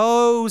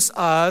 Chose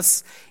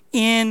us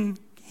in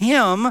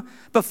him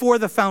before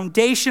the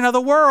foundation of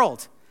the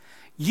world.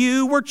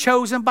 You were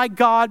chosen by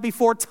God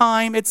before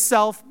time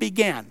itself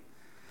began.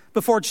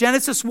 Before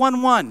Genesis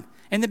 1:1.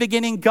 In the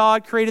beginning,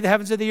 God created the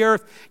heavens and the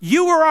earth.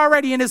 You were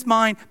already in his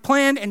mind,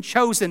 planned and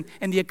chosen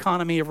in the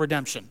economy of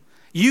redemption.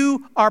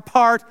 You are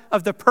part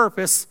of the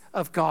purpose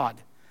of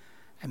God.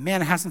 And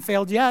man, it hasn't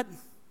failed yet.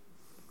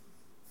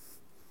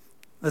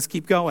 Let's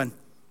keep going.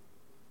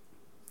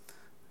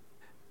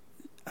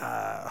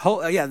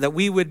 That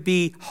we would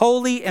be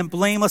holy and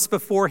blameless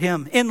before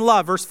him in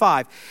love. Verse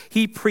 5.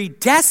 He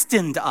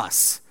predestined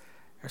us.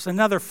 There's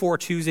another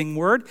forechoosing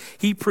word.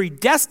 He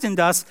predestined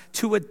us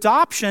to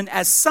adoption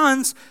as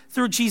sons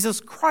through Jesus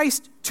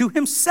Christ to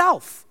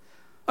himself,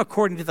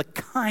 according to the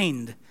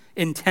kind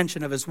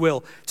intention of his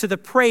will, to the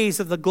praise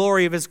of the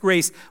glory of his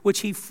grace, which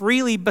he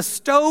freely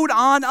bestowed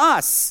on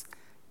us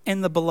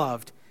in the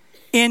beloved.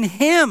 In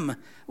him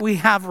we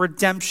have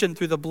redemption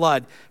through the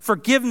blood,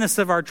 forgiveness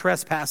of our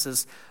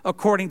trespasses,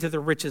 according to the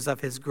riches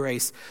of his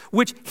grace,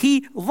 which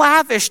he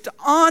lavished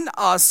on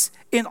us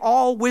in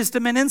all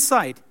wisdom and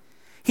insight.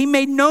 He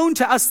made known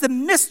to us the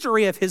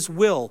mystery of his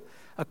will,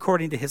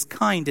 according to his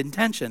kind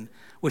intention,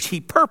 which he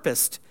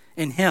purposed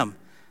in him.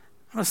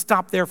 I'm going to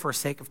stop there for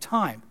sake of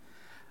time.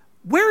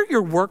 Where are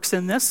your works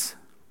in this?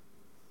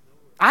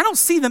 I don't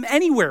see them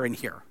anywhere in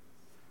here.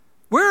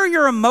 Where are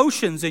your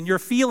emotions and your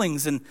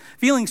feelings and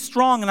feeling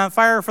strong and on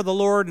fire for the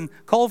Lord and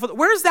cold for the...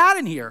 Where's that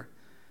in here?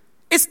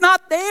 It's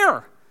not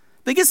there.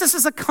 Because this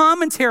is a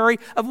commentary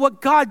of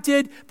what God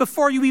did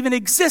before you even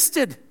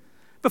existed.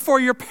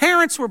 Before your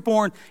parents were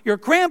born, your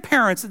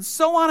grandparents, and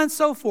so on and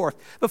so forth.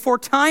 Before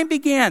time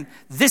began,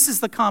 this is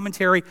the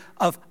commentary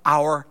of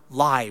our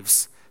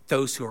lives,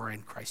 those who are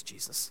in Christ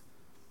Jesus.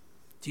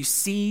 Do you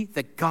see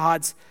that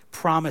God's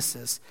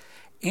promises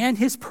and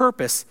his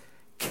purpose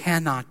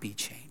cannot be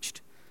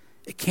changed?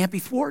 It can't be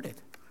thwarted.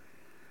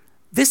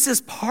 This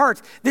is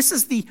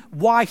the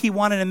why he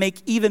wanted to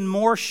make even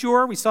more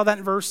sure. We saw that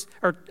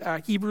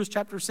in Hebrews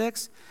chapter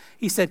 6.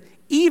 He said,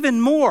 even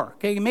more.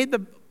 Okay, he made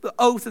the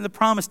oath and the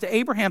promise to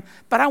Abraham,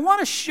 but I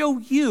want to show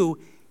you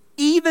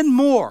even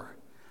more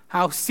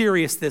how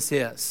serious this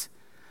is.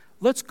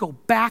 Let's go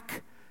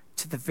back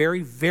to the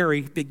very,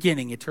 very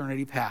beginning,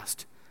 eternity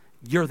past.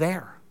 You're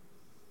there.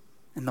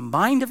 In the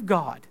mind of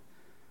God,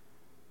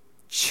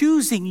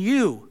 choosing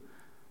you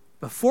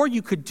before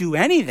you could do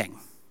anything.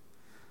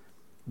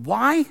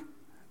 Why?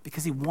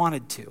 Because he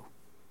wanted to.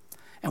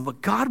 And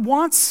what God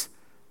wants,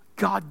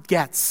 God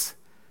gets.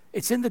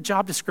 It's in the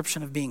job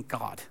description of being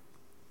God.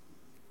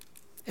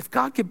 If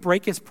God could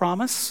break his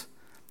promise,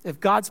 if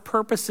God's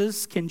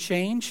purposes can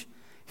change,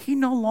 he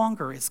no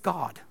longer is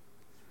God.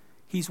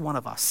 He's one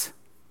of us.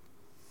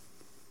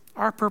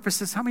 Our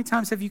purposes, how many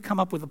times have you come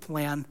up with a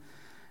plan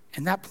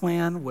and that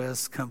plan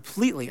was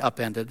completely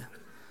upended?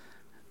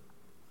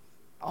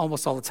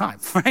 Almost all the time,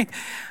 right?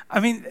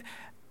 I mean,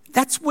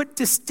 that's what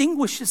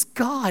distinguishes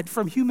God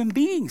from human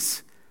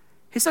beings.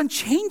 His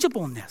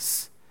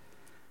unchangeableness.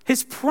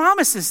 His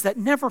promises that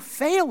never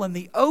fail and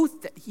the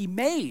oath that he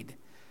made.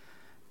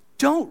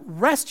 Don't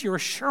rest your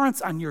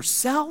assurance on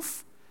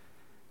yourself.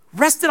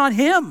 Rest it on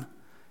him.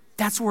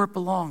 That's where it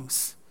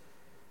belongs.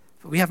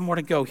 But we have more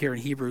to go here in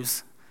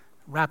Hebrews.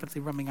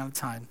 Rapidly running out of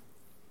time.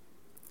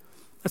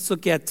 Let's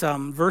look at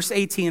verse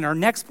 18. Our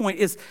next point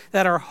is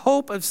that our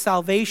hope of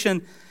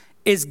salvation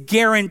is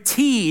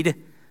guaranteed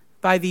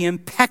by the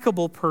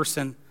impeccable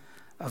person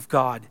of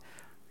God.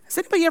 Has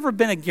anybody ever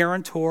been a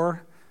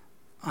guarantor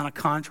on a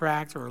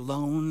contract or a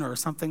loan or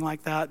something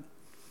like that?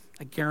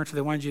 A guarantor,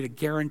 they wanted you to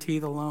guarantee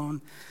the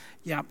loan.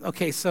 Yeah,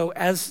 okay, so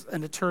as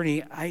an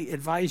attorney, I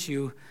advise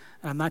you,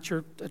 and I'm not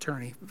your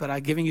attorney, but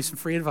I'm giving you some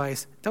free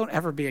advice, don't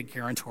ever be a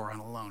guarantor on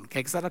a loan, okay,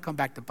 because that'll come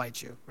back to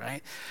bite you,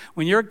 right?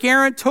 When you're a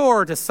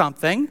guarantor to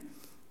something,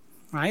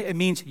 right, it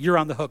means you're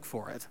on the hook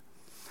for it.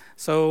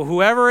 So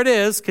whoever it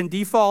is can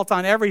default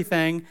on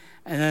everything,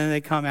 and then they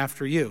come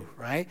after you,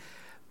 right?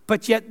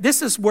 But yet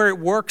this is where it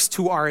works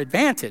to our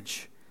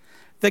advantage.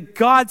 That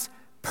God's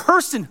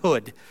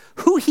personhood,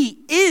 who he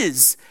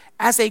is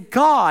as a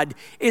God,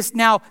 is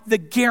now the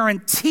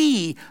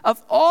guarantee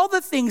of all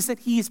the things that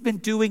he's been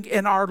doing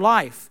in our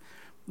life.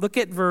 Look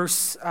at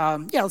let's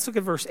look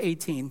at verse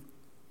 18.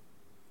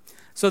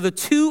 So the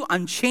two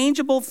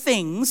unchangeable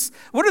things,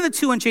 what are the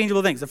two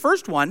unchangeable things? The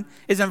first one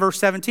is in verse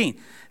 17,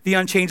 the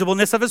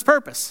unchangeableness of his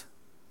purpose.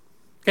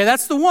 Okay,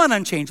 that's the one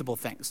unchangeable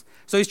things.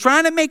 So he's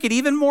trying to make it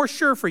even more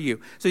sure for you.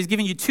 So he's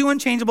giving you two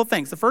unchangeable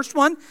things. The first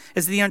one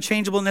is the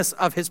unchangeableness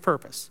of his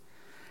purpose.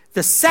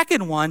 The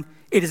second one,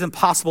 it is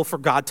impossible for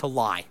God to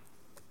lie.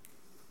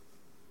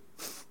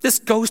 This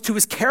goes to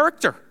his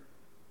character.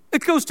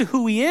 It goes to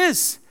who he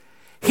is.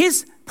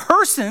 His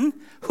person,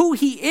 who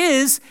he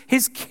is,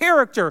 his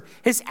character,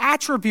 his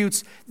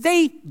attributes,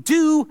 they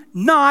do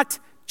not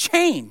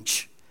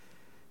change.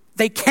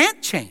 They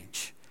can't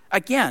change.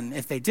 Again,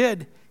 if they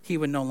did, he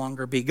would no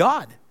longer be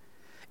God.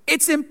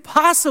 It's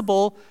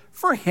impossible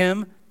for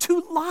him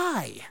to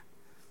lie.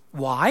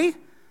 Why?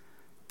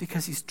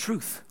 Because he's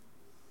truth.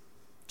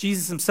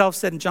 Jesus himself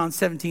said in John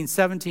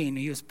 17:17,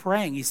 he was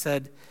praying, he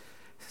said,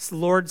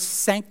 Lord,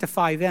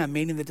 sanctify them,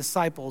 meaning the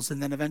disciples,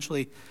 and then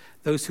eventually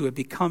those who had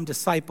become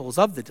disciples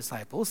of the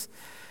disciples.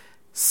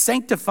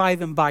 Sanctify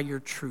them by your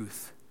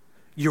truth.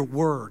 Your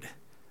word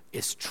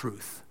is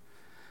truth.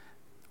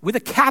 With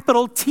a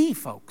capital T,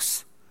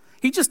 folks.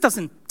 He just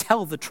doesn't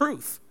tell the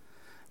truth.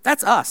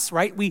 That's us,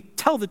 right? We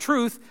tell the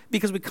truth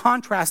because we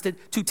contrast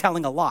it to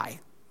telling a lie.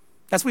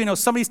 That's when you know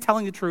somebody's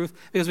telling the truth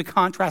because we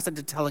contrast it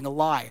to telling a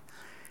lie.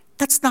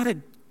 That's not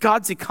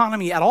God's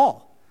economy at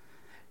all.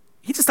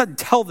 He just doesn't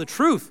tell the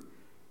truth.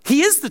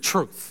 He is the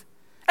truth.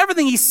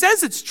 Everything he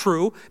says it's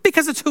true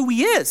because it's who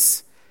he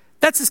is.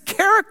 That's his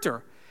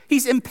character.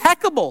 He's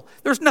impeccable.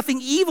 There's nothing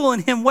evil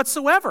in him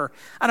whatsoever.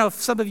 I know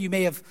some of you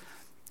may have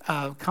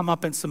come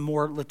up in some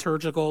more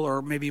liturgical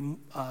or maybe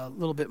a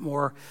little bit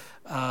more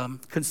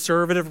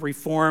conservative,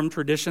 reformed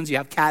traditions. You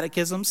have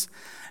catechisms,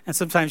 and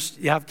sometimes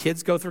you have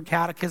kids go through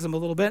catechism a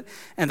little bit.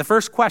 And the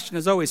first question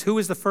is always, who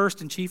is the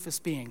first and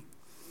chiefest being?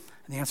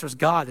 And the answer is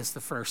God is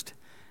the first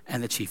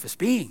and the chiefest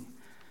being.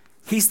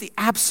 He's the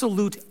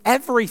absolute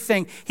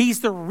everything. He's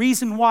the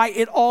reason why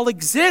it all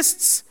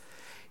exists.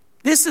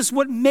 This is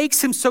what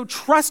makes him so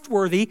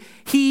trustworthy.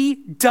 He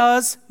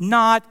does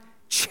not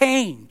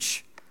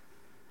change.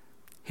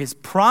 His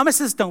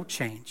promises don't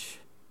change.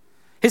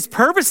 His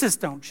purposes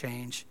don't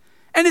change.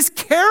 And his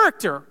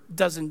character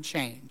doesn't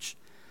change.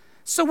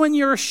 So when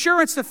your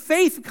assurance of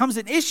faith becomes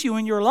an issue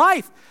in your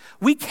life,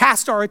 we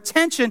cast our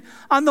attention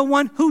on the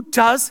one who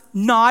does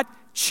not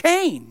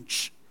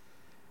change.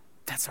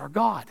 That's our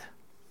God.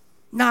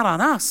 Not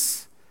on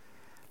us.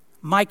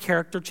 My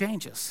character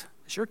changes.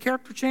 Does your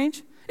character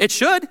change? It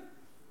should,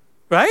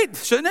 right?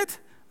 Shouldn't it?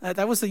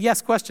 That was a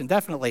yes question,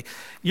 definitely.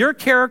 Your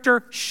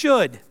character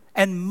should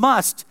and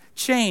must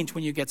change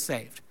when you get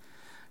saved.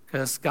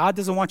 Because God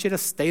doesn't want you to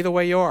stay the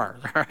way you are,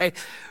 all right?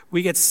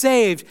 We get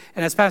saved,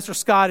 and as Pastor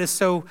Scott is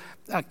so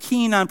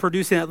keen on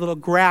producing that little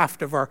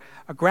graph of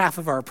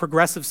our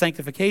progressive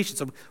sanctification.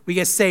 So we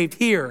get saved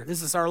here.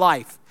 This is our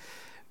life.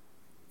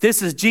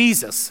 This is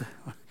Jesus.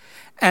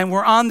 And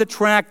we're on the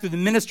track through the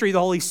ministry of the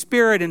Holy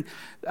Spirit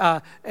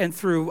and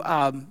through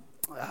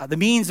the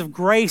means of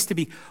grace to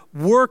be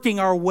working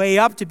our way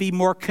up to be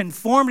more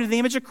conformed to the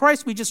image of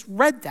Christ. We just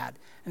read that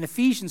in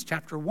Ephesians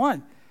chapter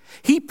 1.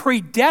 He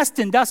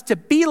predestined us to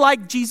be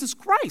like Jesus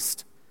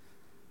Christ.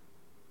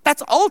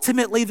 That's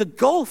ultimately the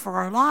goal for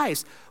our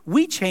lives.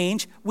 We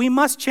change, we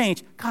must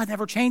change. God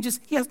never changes.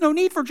 He has no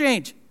need for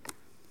change.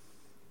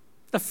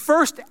 The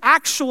first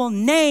actual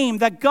name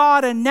that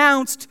God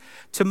announced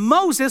to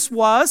Moses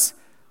was,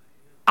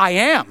 I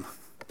am.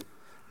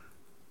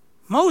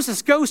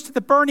 Moses goes to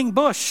the burning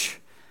bush.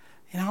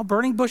 You know,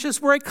 burning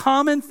bushes were a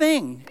common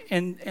thing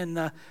in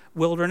the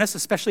wilderness,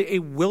 especially a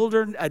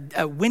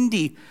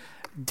windy,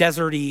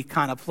 deserty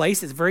kind of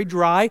place. It's very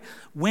dry.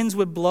 Winds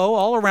would blow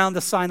all around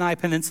the Sinai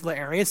Peninsula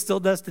area. It still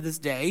does to this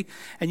day.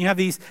 And you have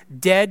these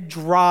dead,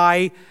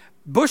 dry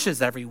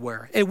bushes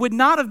everywhere. It would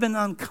not have been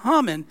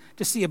uncommon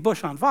to see a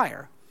bush on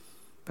fire.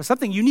 But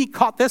something unique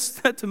caught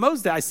this to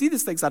Moses. I see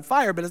this thing's on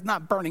fire, but it's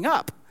not burning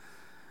up.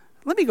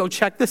 Let me go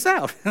check this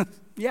out.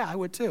 Yeah, I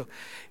would too.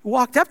 He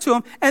walked up to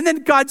him, and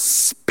then God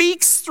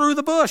speaks through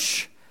the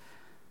bush.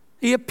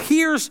 He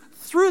appears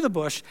through the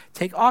bush.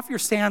 Take off your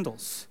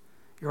sandals.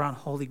 You're on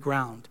holy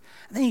ground.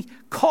 And then he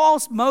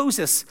calls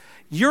Moses,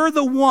 you're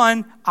the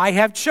one I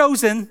have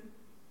chosen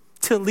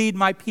to lead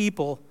my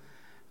people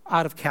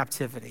out of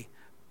captivity.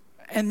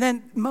 And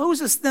then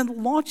Moses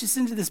then launches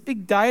into this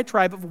big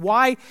diatribe of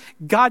why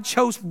God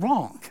chose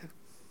wrong.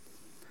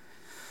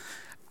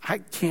 I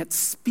can't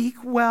speak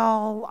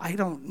well. I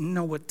don't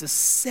know what to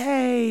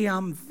say.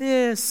 I'm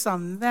this,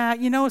 I'm that.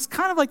 You know, it's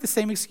kind of like the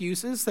same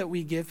excuses that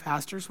we give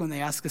pastors when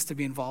they ask us to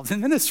be involved in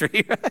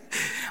ministry.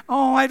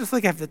 Oh, I just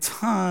like I have the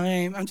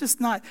time.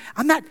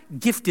 I'm not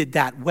gifted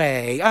that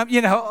way.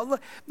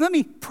 Let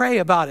me pray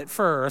about it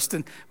first,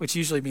 which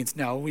usually means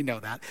no, we know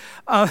that.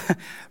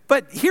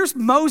 But here's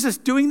Moses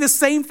doing the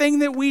same thing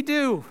that we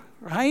do.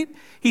 Right?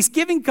 He's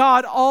giving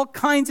God all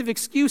kinds of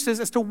excuses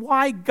as to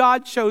why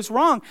God chose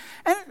wrong.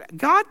 And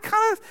God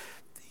kind of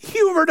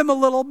humored him a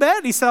little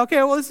bit. He said, okay,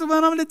 well, this is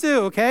what I'm going to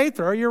do, okay?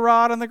 Throw your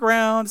rod on the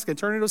ground. It's going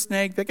to turn into a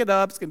snake. Pick it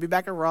up. It's going to be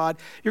back a rod.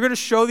 You're going to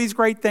show these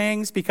great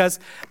things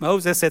because,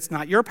 Moses, it's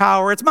not your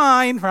power, it's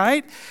mine,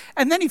 right?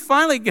 And then he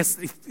finally gets,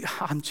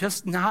 I'm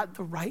just not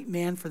the right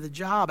man for the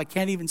job. I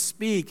can't even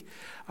speak.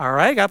 All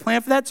right, got a plan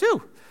for that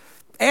too.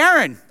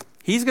 Aaron.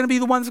 He's going to be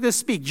the one that's going to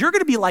speak. You're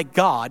going to be like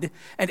God,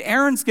 and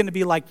Aaron's going to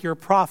be like your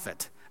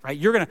prophet, right?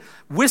 You're going to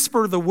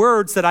whisper the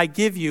words that I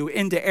give you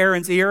into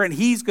Aaron's ear, and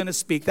he's going to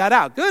speak that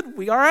out. Good?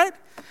 We all right?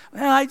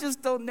 Well, I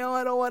just don't know.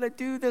 I don't want to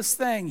do this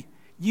thing.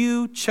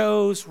 You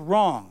chose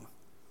wrong.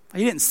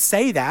 He didn't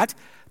say that,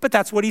 but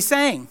that's what he's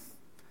saying.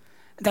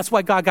 And that's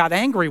why God got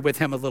angry with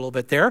him a little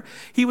bit there.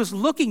 He was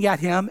looking at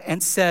him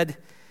and said,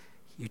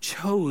 you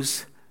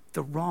chose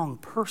the wrong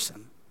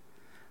person.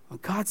 Well,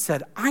 God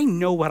said, I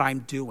know what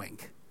I'm doing.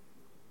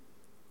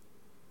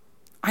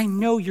 I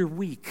know you're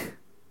weak.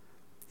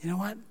 You know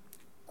what?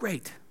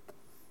 Great.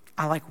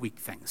 I like weak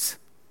things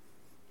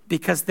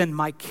because then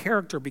my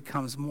character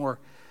becomes more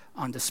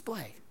on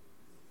display.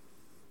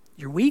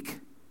 You're weak?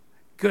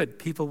 Good.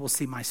 People will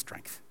see my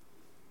strength.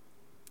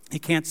 You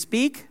can't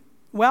speak?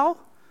 Well,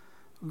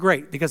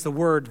 great, because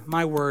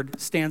my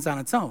word stands on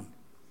its own.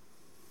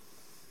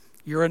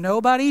 You're a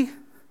nobody?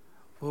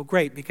 Well,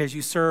 great, because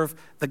you serve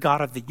the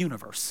God of the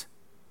universe.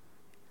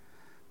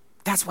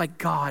 That's why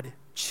God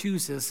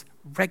chooses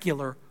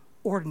regular,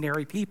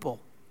 ordinary people.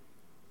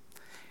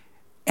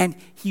 And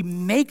he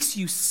makes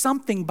you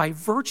something by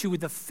virtue of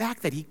the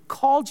fact that he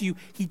called you,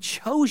 he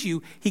chose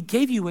you, he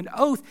gave you an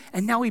oath,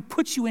 and now he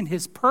puts you in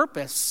his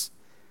purpose.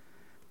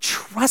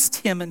 Trust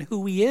him in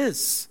who he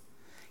is.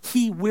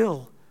 He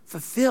will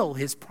fulfill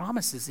his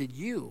promises in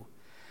you.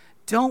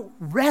 Don't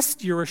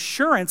rest your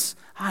assurance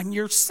on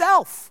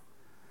yourself.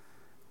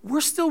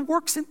 We're still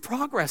works in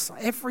progress,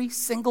 every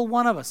single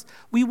one of us.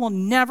 We will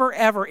never,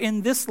 ever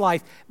in this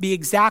life be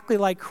exactly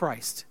like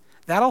Christ.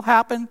 That'll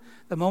happen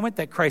the moment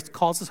that Christ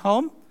calls us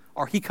home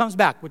or he comes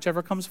back,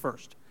 whichever comes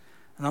first.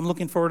 And I'm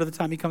looking forward to the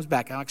time he comes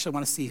back. I actually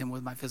want to see him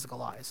with my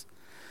physical eyes.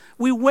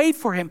 We wait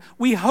for him.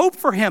 We hope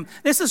for him.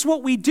 This is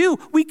what we do.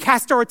 We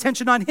cast our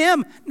attention on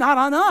him, not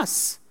on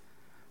us.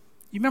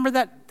 You remember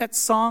that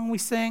song we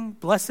sang,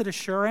 Blessed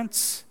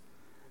Assurance?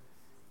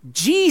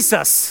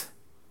 Jesus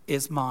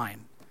is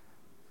mine.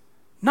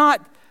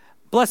 Not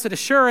blessed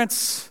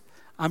assurance,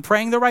 I'm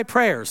praying the right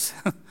prayers.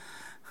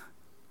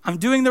 I'm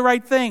doing the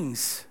right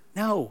things.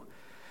 No,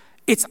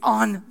 it's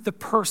on the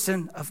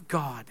person of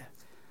God.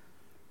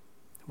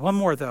 One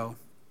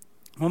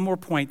more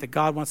point that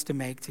God wants to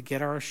make to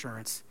get our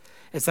assurance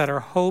is that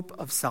our hope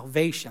of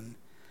salvation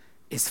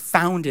is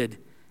founded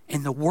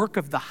in the work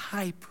of the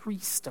high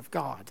priest of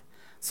God.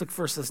 Let's look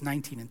verses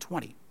 19 and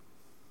 20.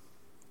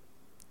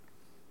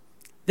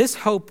 This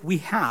hope we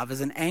have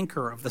is an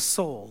anchor of the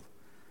soul,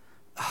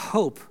 a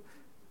hope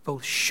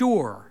both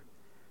sure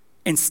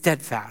and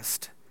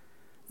steadfast,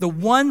 the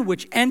one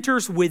which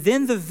enters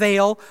within the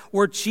veil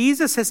where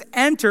Jesus has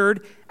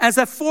entered as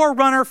a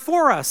forerunner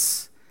for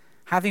us,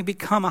 having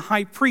become a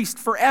high priest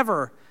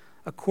forever,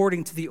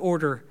 according to the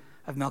order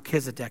of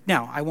Melchizedek.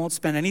 Now, I won't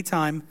spend any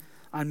time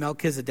on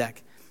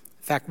Melchizedek.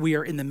 In fact, we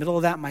are in the middle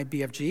of that, my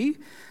BFG.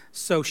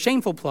 So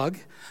shameful plug,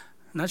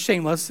 not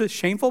shameless,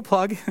 shameful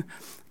plug.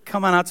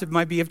 Come on out to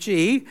my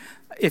BFG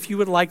if you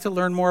would like to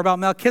learn more about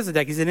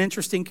Melchizedek. He's an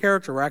interesting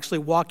character. We're actually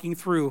walking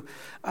through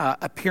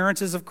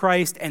appearances of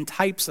Christ and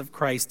types of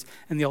Christ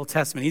in the Old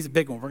Testament. He's a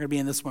big one. We're going to be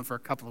in this one for a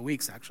couple of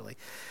weeks, actually.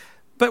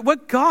 But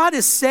what God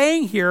is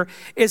saying here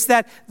is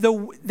that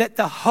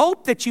the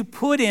hope that you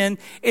put in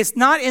is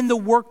not in the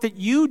work that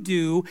you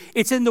do.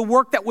 It's in the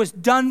work that was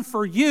done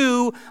for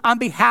you on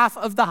behalf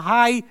of the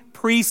high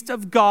priest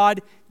of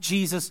God,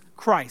 Jesus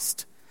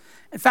Christ.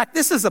 In fact,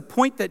 this is a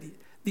point that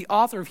the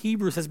author of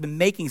Hebrews has been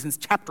making since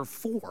chapter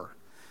 4.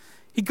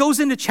 He goes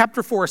into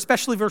chapter 4,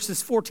 especially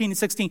verses 14 and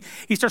 16.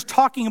 He starts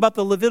talking about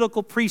the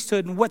Levitical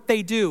priesthood and what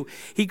they do.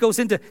 He goes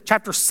into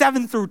chapter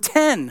 7 through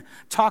 10,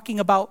 talking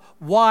about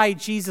why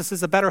Jesus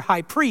is a better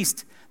high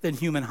priest than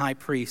human high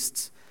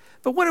priests.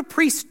 But what do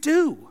priests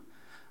do?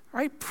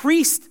 Right?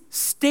 Priests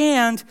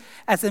stand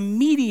as a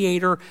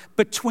mediator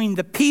between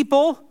the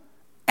people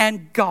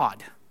and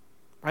God.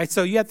 Right?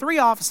 So you had three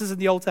offices in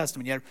the Old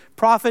Testament. You had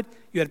prophet,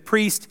 you had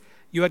priest,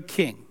 you had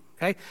king.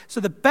 Okay? So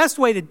the best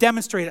way to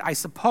demonstrate it, I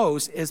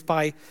suppose, is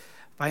by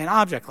an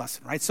object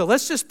lesson, right? So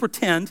let's just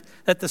pretend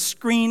that the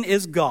screen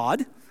is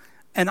God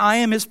and I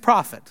am his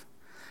prophet.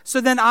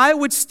 So then I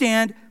would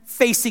stand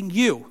facing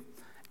you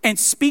and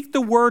speak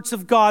the words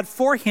of God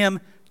for him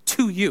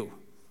to you.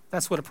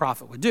 That's what a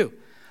prophet would do.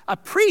 A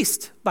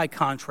priest, by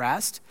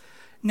contrast,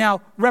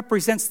 now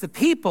represents the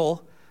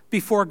people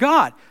before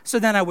God. So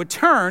then I would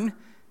turn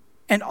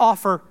and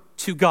offer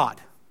to God.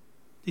 Do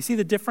you see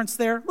the difference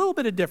there? A little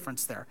bit of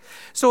difference there.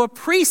 So a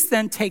priest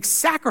then takes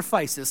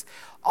sacrifices,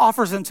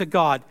 offers them to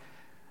God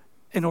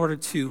in order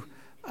to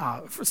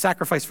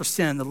sacrifice for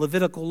sin, the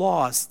Levitical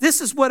laws.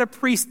 This is what a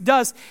priest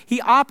does.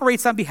 He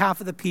operates on behalf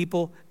of the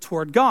people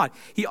toward God.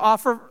 He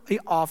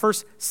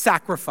offers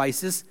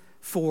sacrifices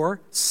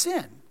for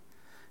sin.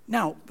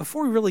 Now,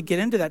 before we really get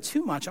into that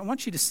too much, I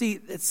want you to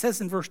see, it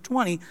says in verse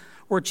 20,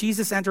 where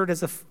Jesus entered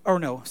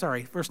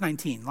verse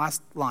 19,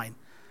 last line.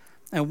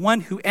 And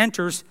one who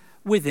enters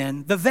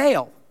within the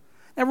veil.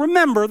 Now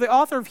remember, the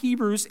author of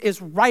Hebrews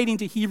is writing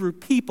to Hebrew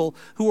people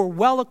who are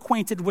well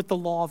acquainted with the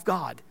law of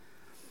God.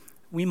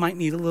 We might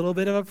need a little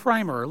bit of a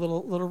primer, a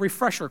little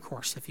refresher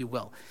course, if you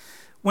will.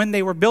 When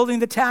they were building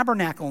the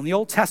tabernacle in the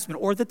Old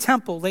Testament or the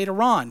temple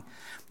later on,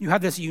 you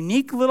have this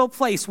unique little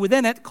place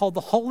within it called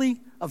the Holy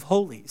of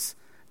Holies,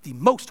 the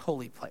most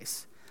holy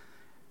place.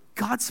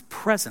 God's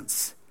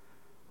presence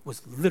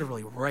was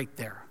literally right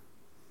there.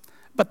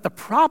 But the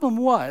problem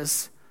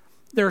was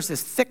there's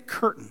this thick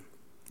curtain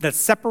that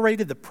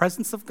separated the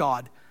presence of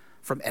God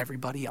from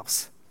everybody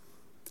else.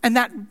 And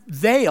that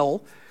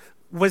veil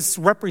was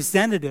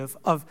representative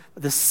of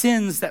the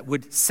sins that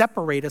would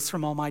separate us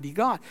from Almighty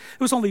God.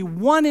 There was only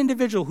one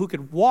individual who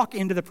could walk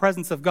into the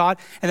presence of God,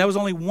 and that was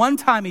only one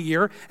time a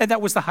year, and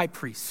that was the high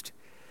priest.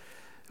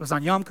 It was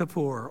on Yom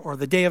Kippur, or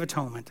the Day of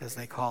Atonement, as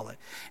they call it.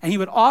 And he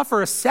would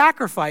offer a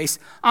sacrifice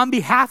on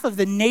behalf of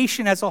the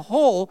nation as a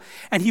whole,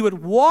 and he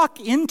would walk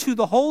into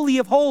the Holy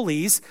of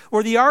Holies,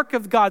 where the Ark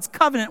of God's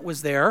covenant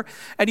was there,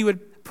 and he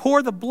would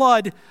pour the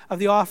blood of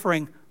the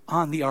offering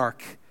on the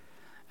ark,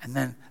 and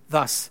then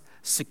thus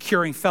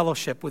securing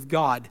fellowship with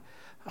God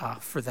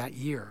for that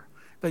year.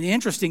 But the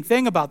interesting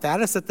thing about that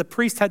is that the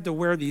priest had to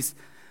wear these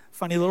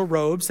funny little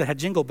robes that had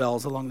jingle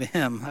bells along the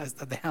hem.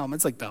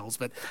 It's like bells,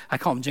 but I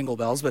call them jingle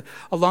bells, but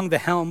along the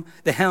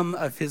hem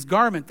of his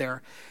garment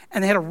there.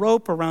 And they had a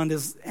rope around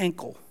his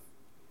ankle.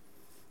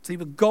 So he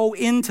would go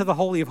into the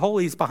Holy of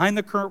Holies behind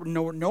the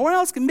curtain where no one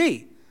else can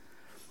be.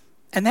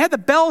 And they had the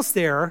bells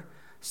there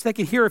so they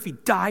could hear if he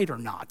died or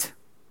not.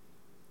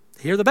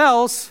 They hear the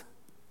bells,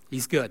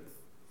 he's good.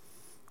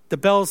 The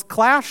bells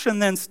clash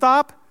and then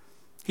stop,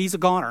 he's a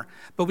goner.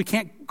 But we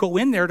can't go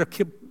in there to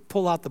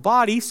pull out the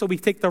body, so we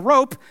take the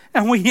rope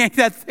and we yank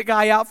that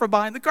guy out from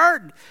behind the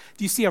curtain.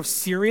 Do you see how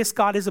serious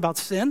God is about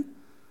sin?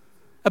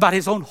 About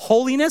his own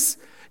holiness?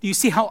 Do you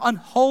see how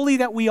unholy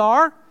that we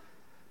are?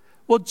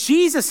 Well,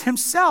 Jesus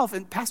himself,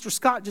 and Pastor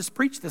Scott just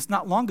preached this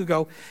not long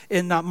ago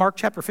in Mark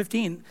chapter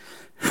 15,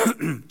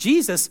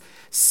 Jesus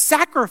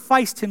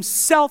sacrificed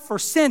himself for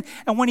sin.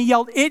 And when he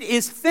yelled, "It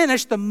is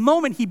finished," the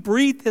moment he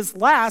breathed his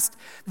last,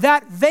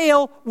 that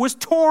veil was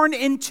torn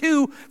in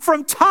two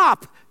from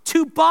top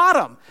to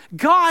bottom.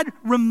 God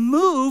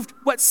removed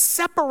what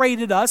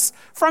separated us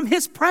from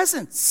his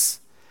presence.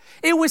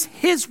 It was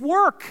his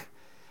work.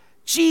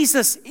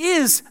 Jesus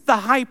is the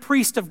high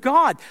priest of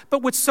God.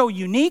 But what's so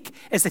unique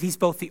is that he's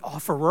both the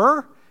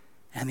offerer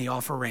and the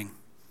offering.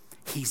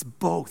 He's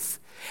both.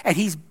 And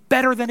he's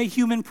better than a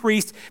human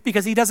priest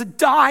because he doesn't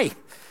die.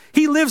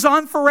 He lives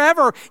on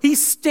forever. He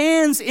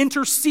stands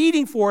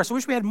interceding for us. I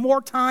wish we had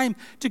more time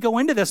to go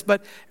into this,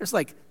 but there's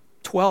like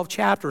 12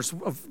 chapters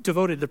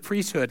devoted to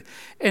priesthood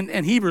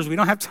in Hebrews. We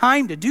don't have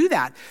time to do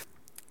that.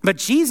 But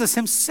Jesus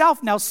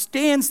himself now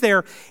stands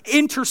there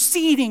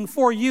interceding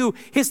for you.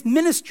 His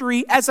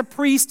ministry as a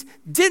priest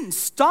didn't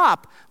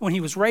stop when he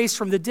was raised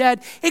from the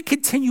dead. It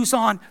continues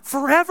on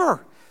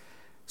forever.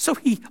 So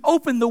he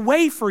opened the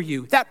way for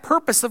you, that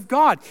purpose of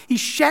God. He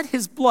shed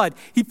his blood.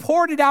 He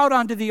poured it out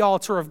onto the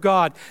altar of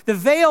God. The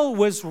veil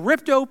was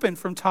ripped open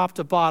from top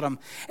to bottom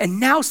and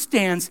now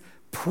stands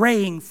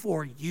praying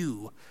for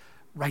you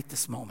right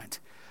this moment.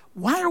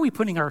 Why are we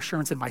putting our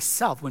assurance in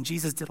myself when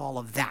Jesus did all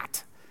of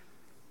that?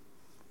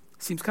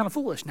 Seems kind of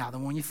foolish now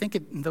than when you think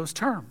it in those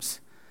terms.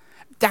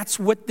 That's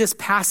what this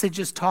passage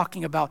is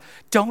talking about.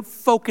 Don't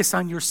focus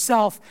on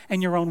yourself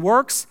and your own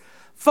works.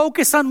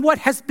 Focus on what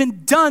has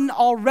been done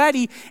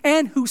already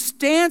and who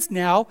stands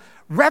now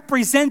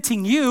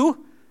representing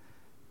you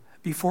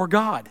before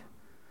God.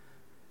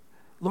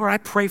 Lord, I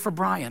pray for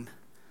Brian.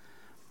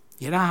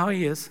 You know how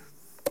he is.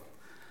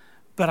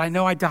 But I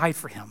know I died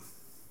for him.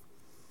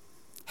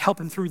 Help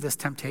him through this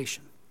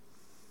temptation.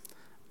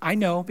 I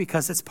know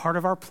because it's part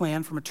of our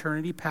plan from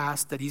eternity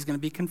past that he's going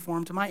to be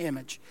conformed to my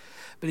image.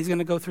 But he's going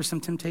to go through some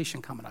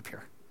temptation coming up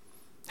here.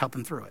 Help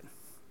him through it.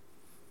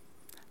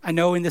 I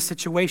know in this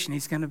situation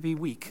he's going to be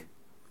weak.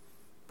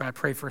 But I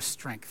pray for his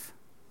strength.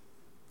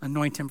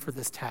 Anoint him for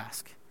this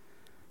task.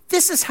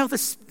 This is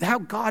how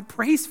God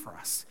prays for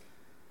us.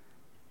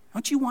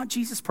 Don't you want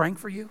Jesus praying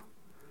for you?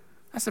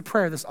 That's a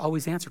prayer that's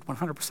always answered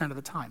 100% of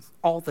the time,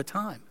 all the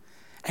time.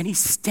 And he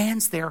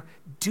stands there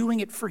doing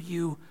it for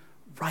you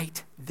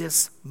right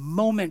this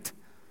moment,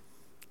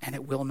 and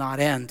it will not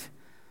end.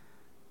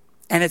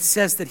 And it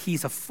says that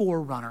he's a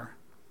forerunner.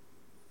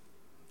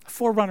 A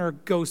forerunner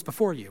goes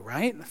before you,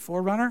 right? A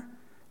forerunner,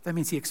 that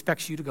means he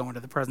expects you to go into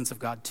the presence of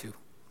God too.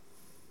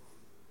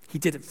 He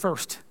did it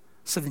first,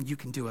 so then you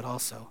can do it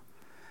also.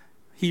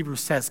 Hebrews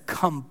says,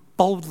 come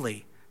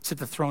boldly to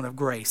the throne of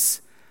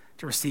grace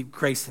to receive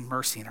grace and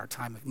mercy in our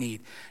time of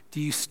need. Do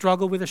you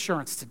struggle with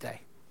assurance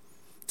today?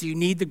 Do you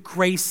need the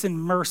grace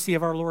and mercy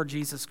of our Lord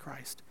Jesus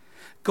Christ?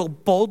 Go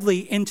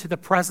boldly into the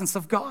presence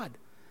of God.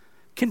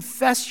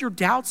 Confess your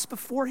doubts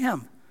before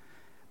him,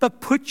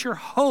 but put your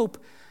hope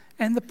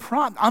and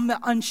on the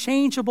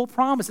unchangeable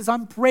promise, his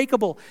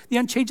unbreakable, the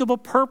unchangeable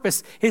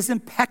purpose, his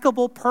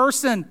impeccable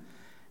person,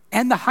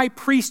 and the high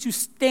priest who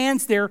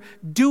stands there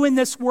doing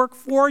this work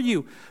for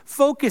you.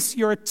 Focus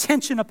your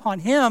attention upon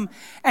him,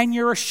 and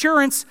your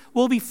assurance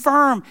will be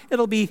firm.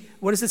 It'll be,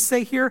 what does it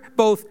say here?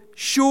 Both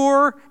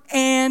sure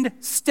and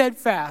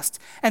steadfast.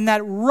 And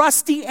that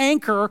rusty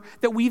anchor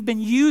that we've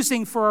been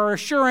using for our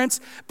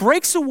assurance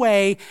breaks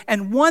away,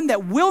 and one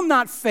that will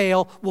not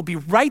fail will be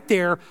right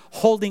there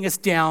holding us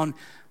down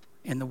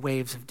in the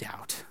waves of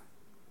doubt.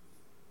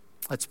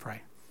 Let's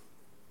pray.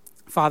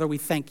 Father, we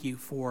thank you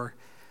for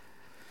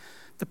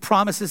the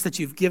promises that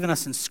you've given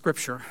us in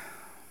Scripture.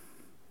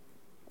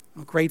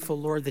 I'm grateful,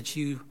 Lord, that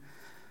you're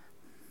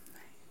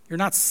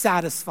not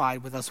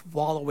satisfied with us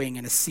wallowing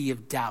in a sea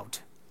of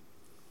doubt.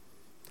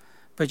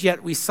 But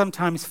yet we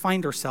sometimes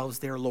find ourselves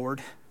there,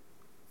 Lord.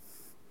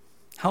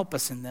 Help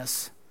us in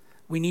this.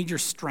 We need your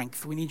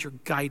strength. We need your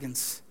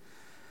guidance.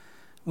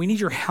 We need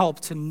your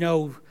help to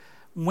know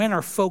when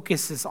our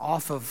focus is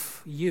off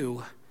of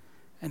you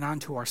and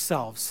onto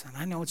ourselves. And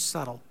I know it's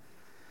subtle.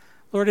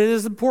 Lord, it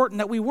is important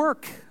that we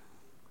work.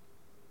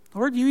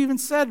 Lord, you even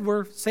said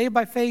we're saved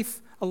by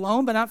faith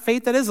alone, but not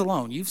faith that is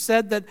alone. You've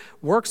said that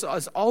works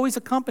is always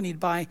accompanied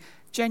by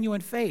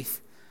genuine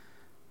faith.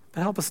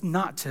 But help us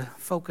not to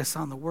focus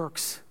on the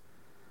works,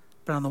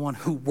 but on the one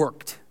who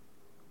worked.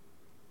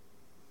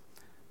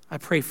 I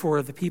pray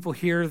for the people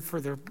here, for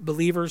the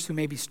believers who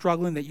may be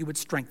struggling, that you would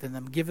strengthen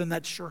them, give them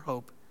that sure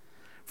hope.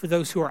 For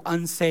those who are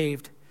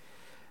unsaved,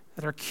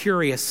 that are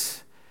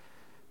curious,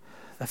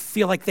 that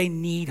feel like they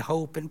need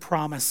hope and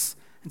promise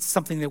and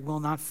something that will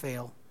not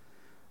fail,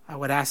 I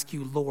would ask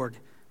you, Lord,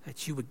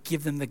 that you would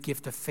give them the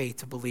gift of faith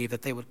to believe,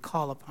 that they would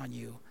call upon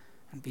you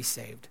and be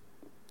saved.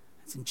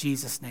 It's in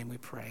Jesus' name we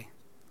pray.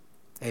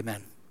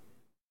 Amen.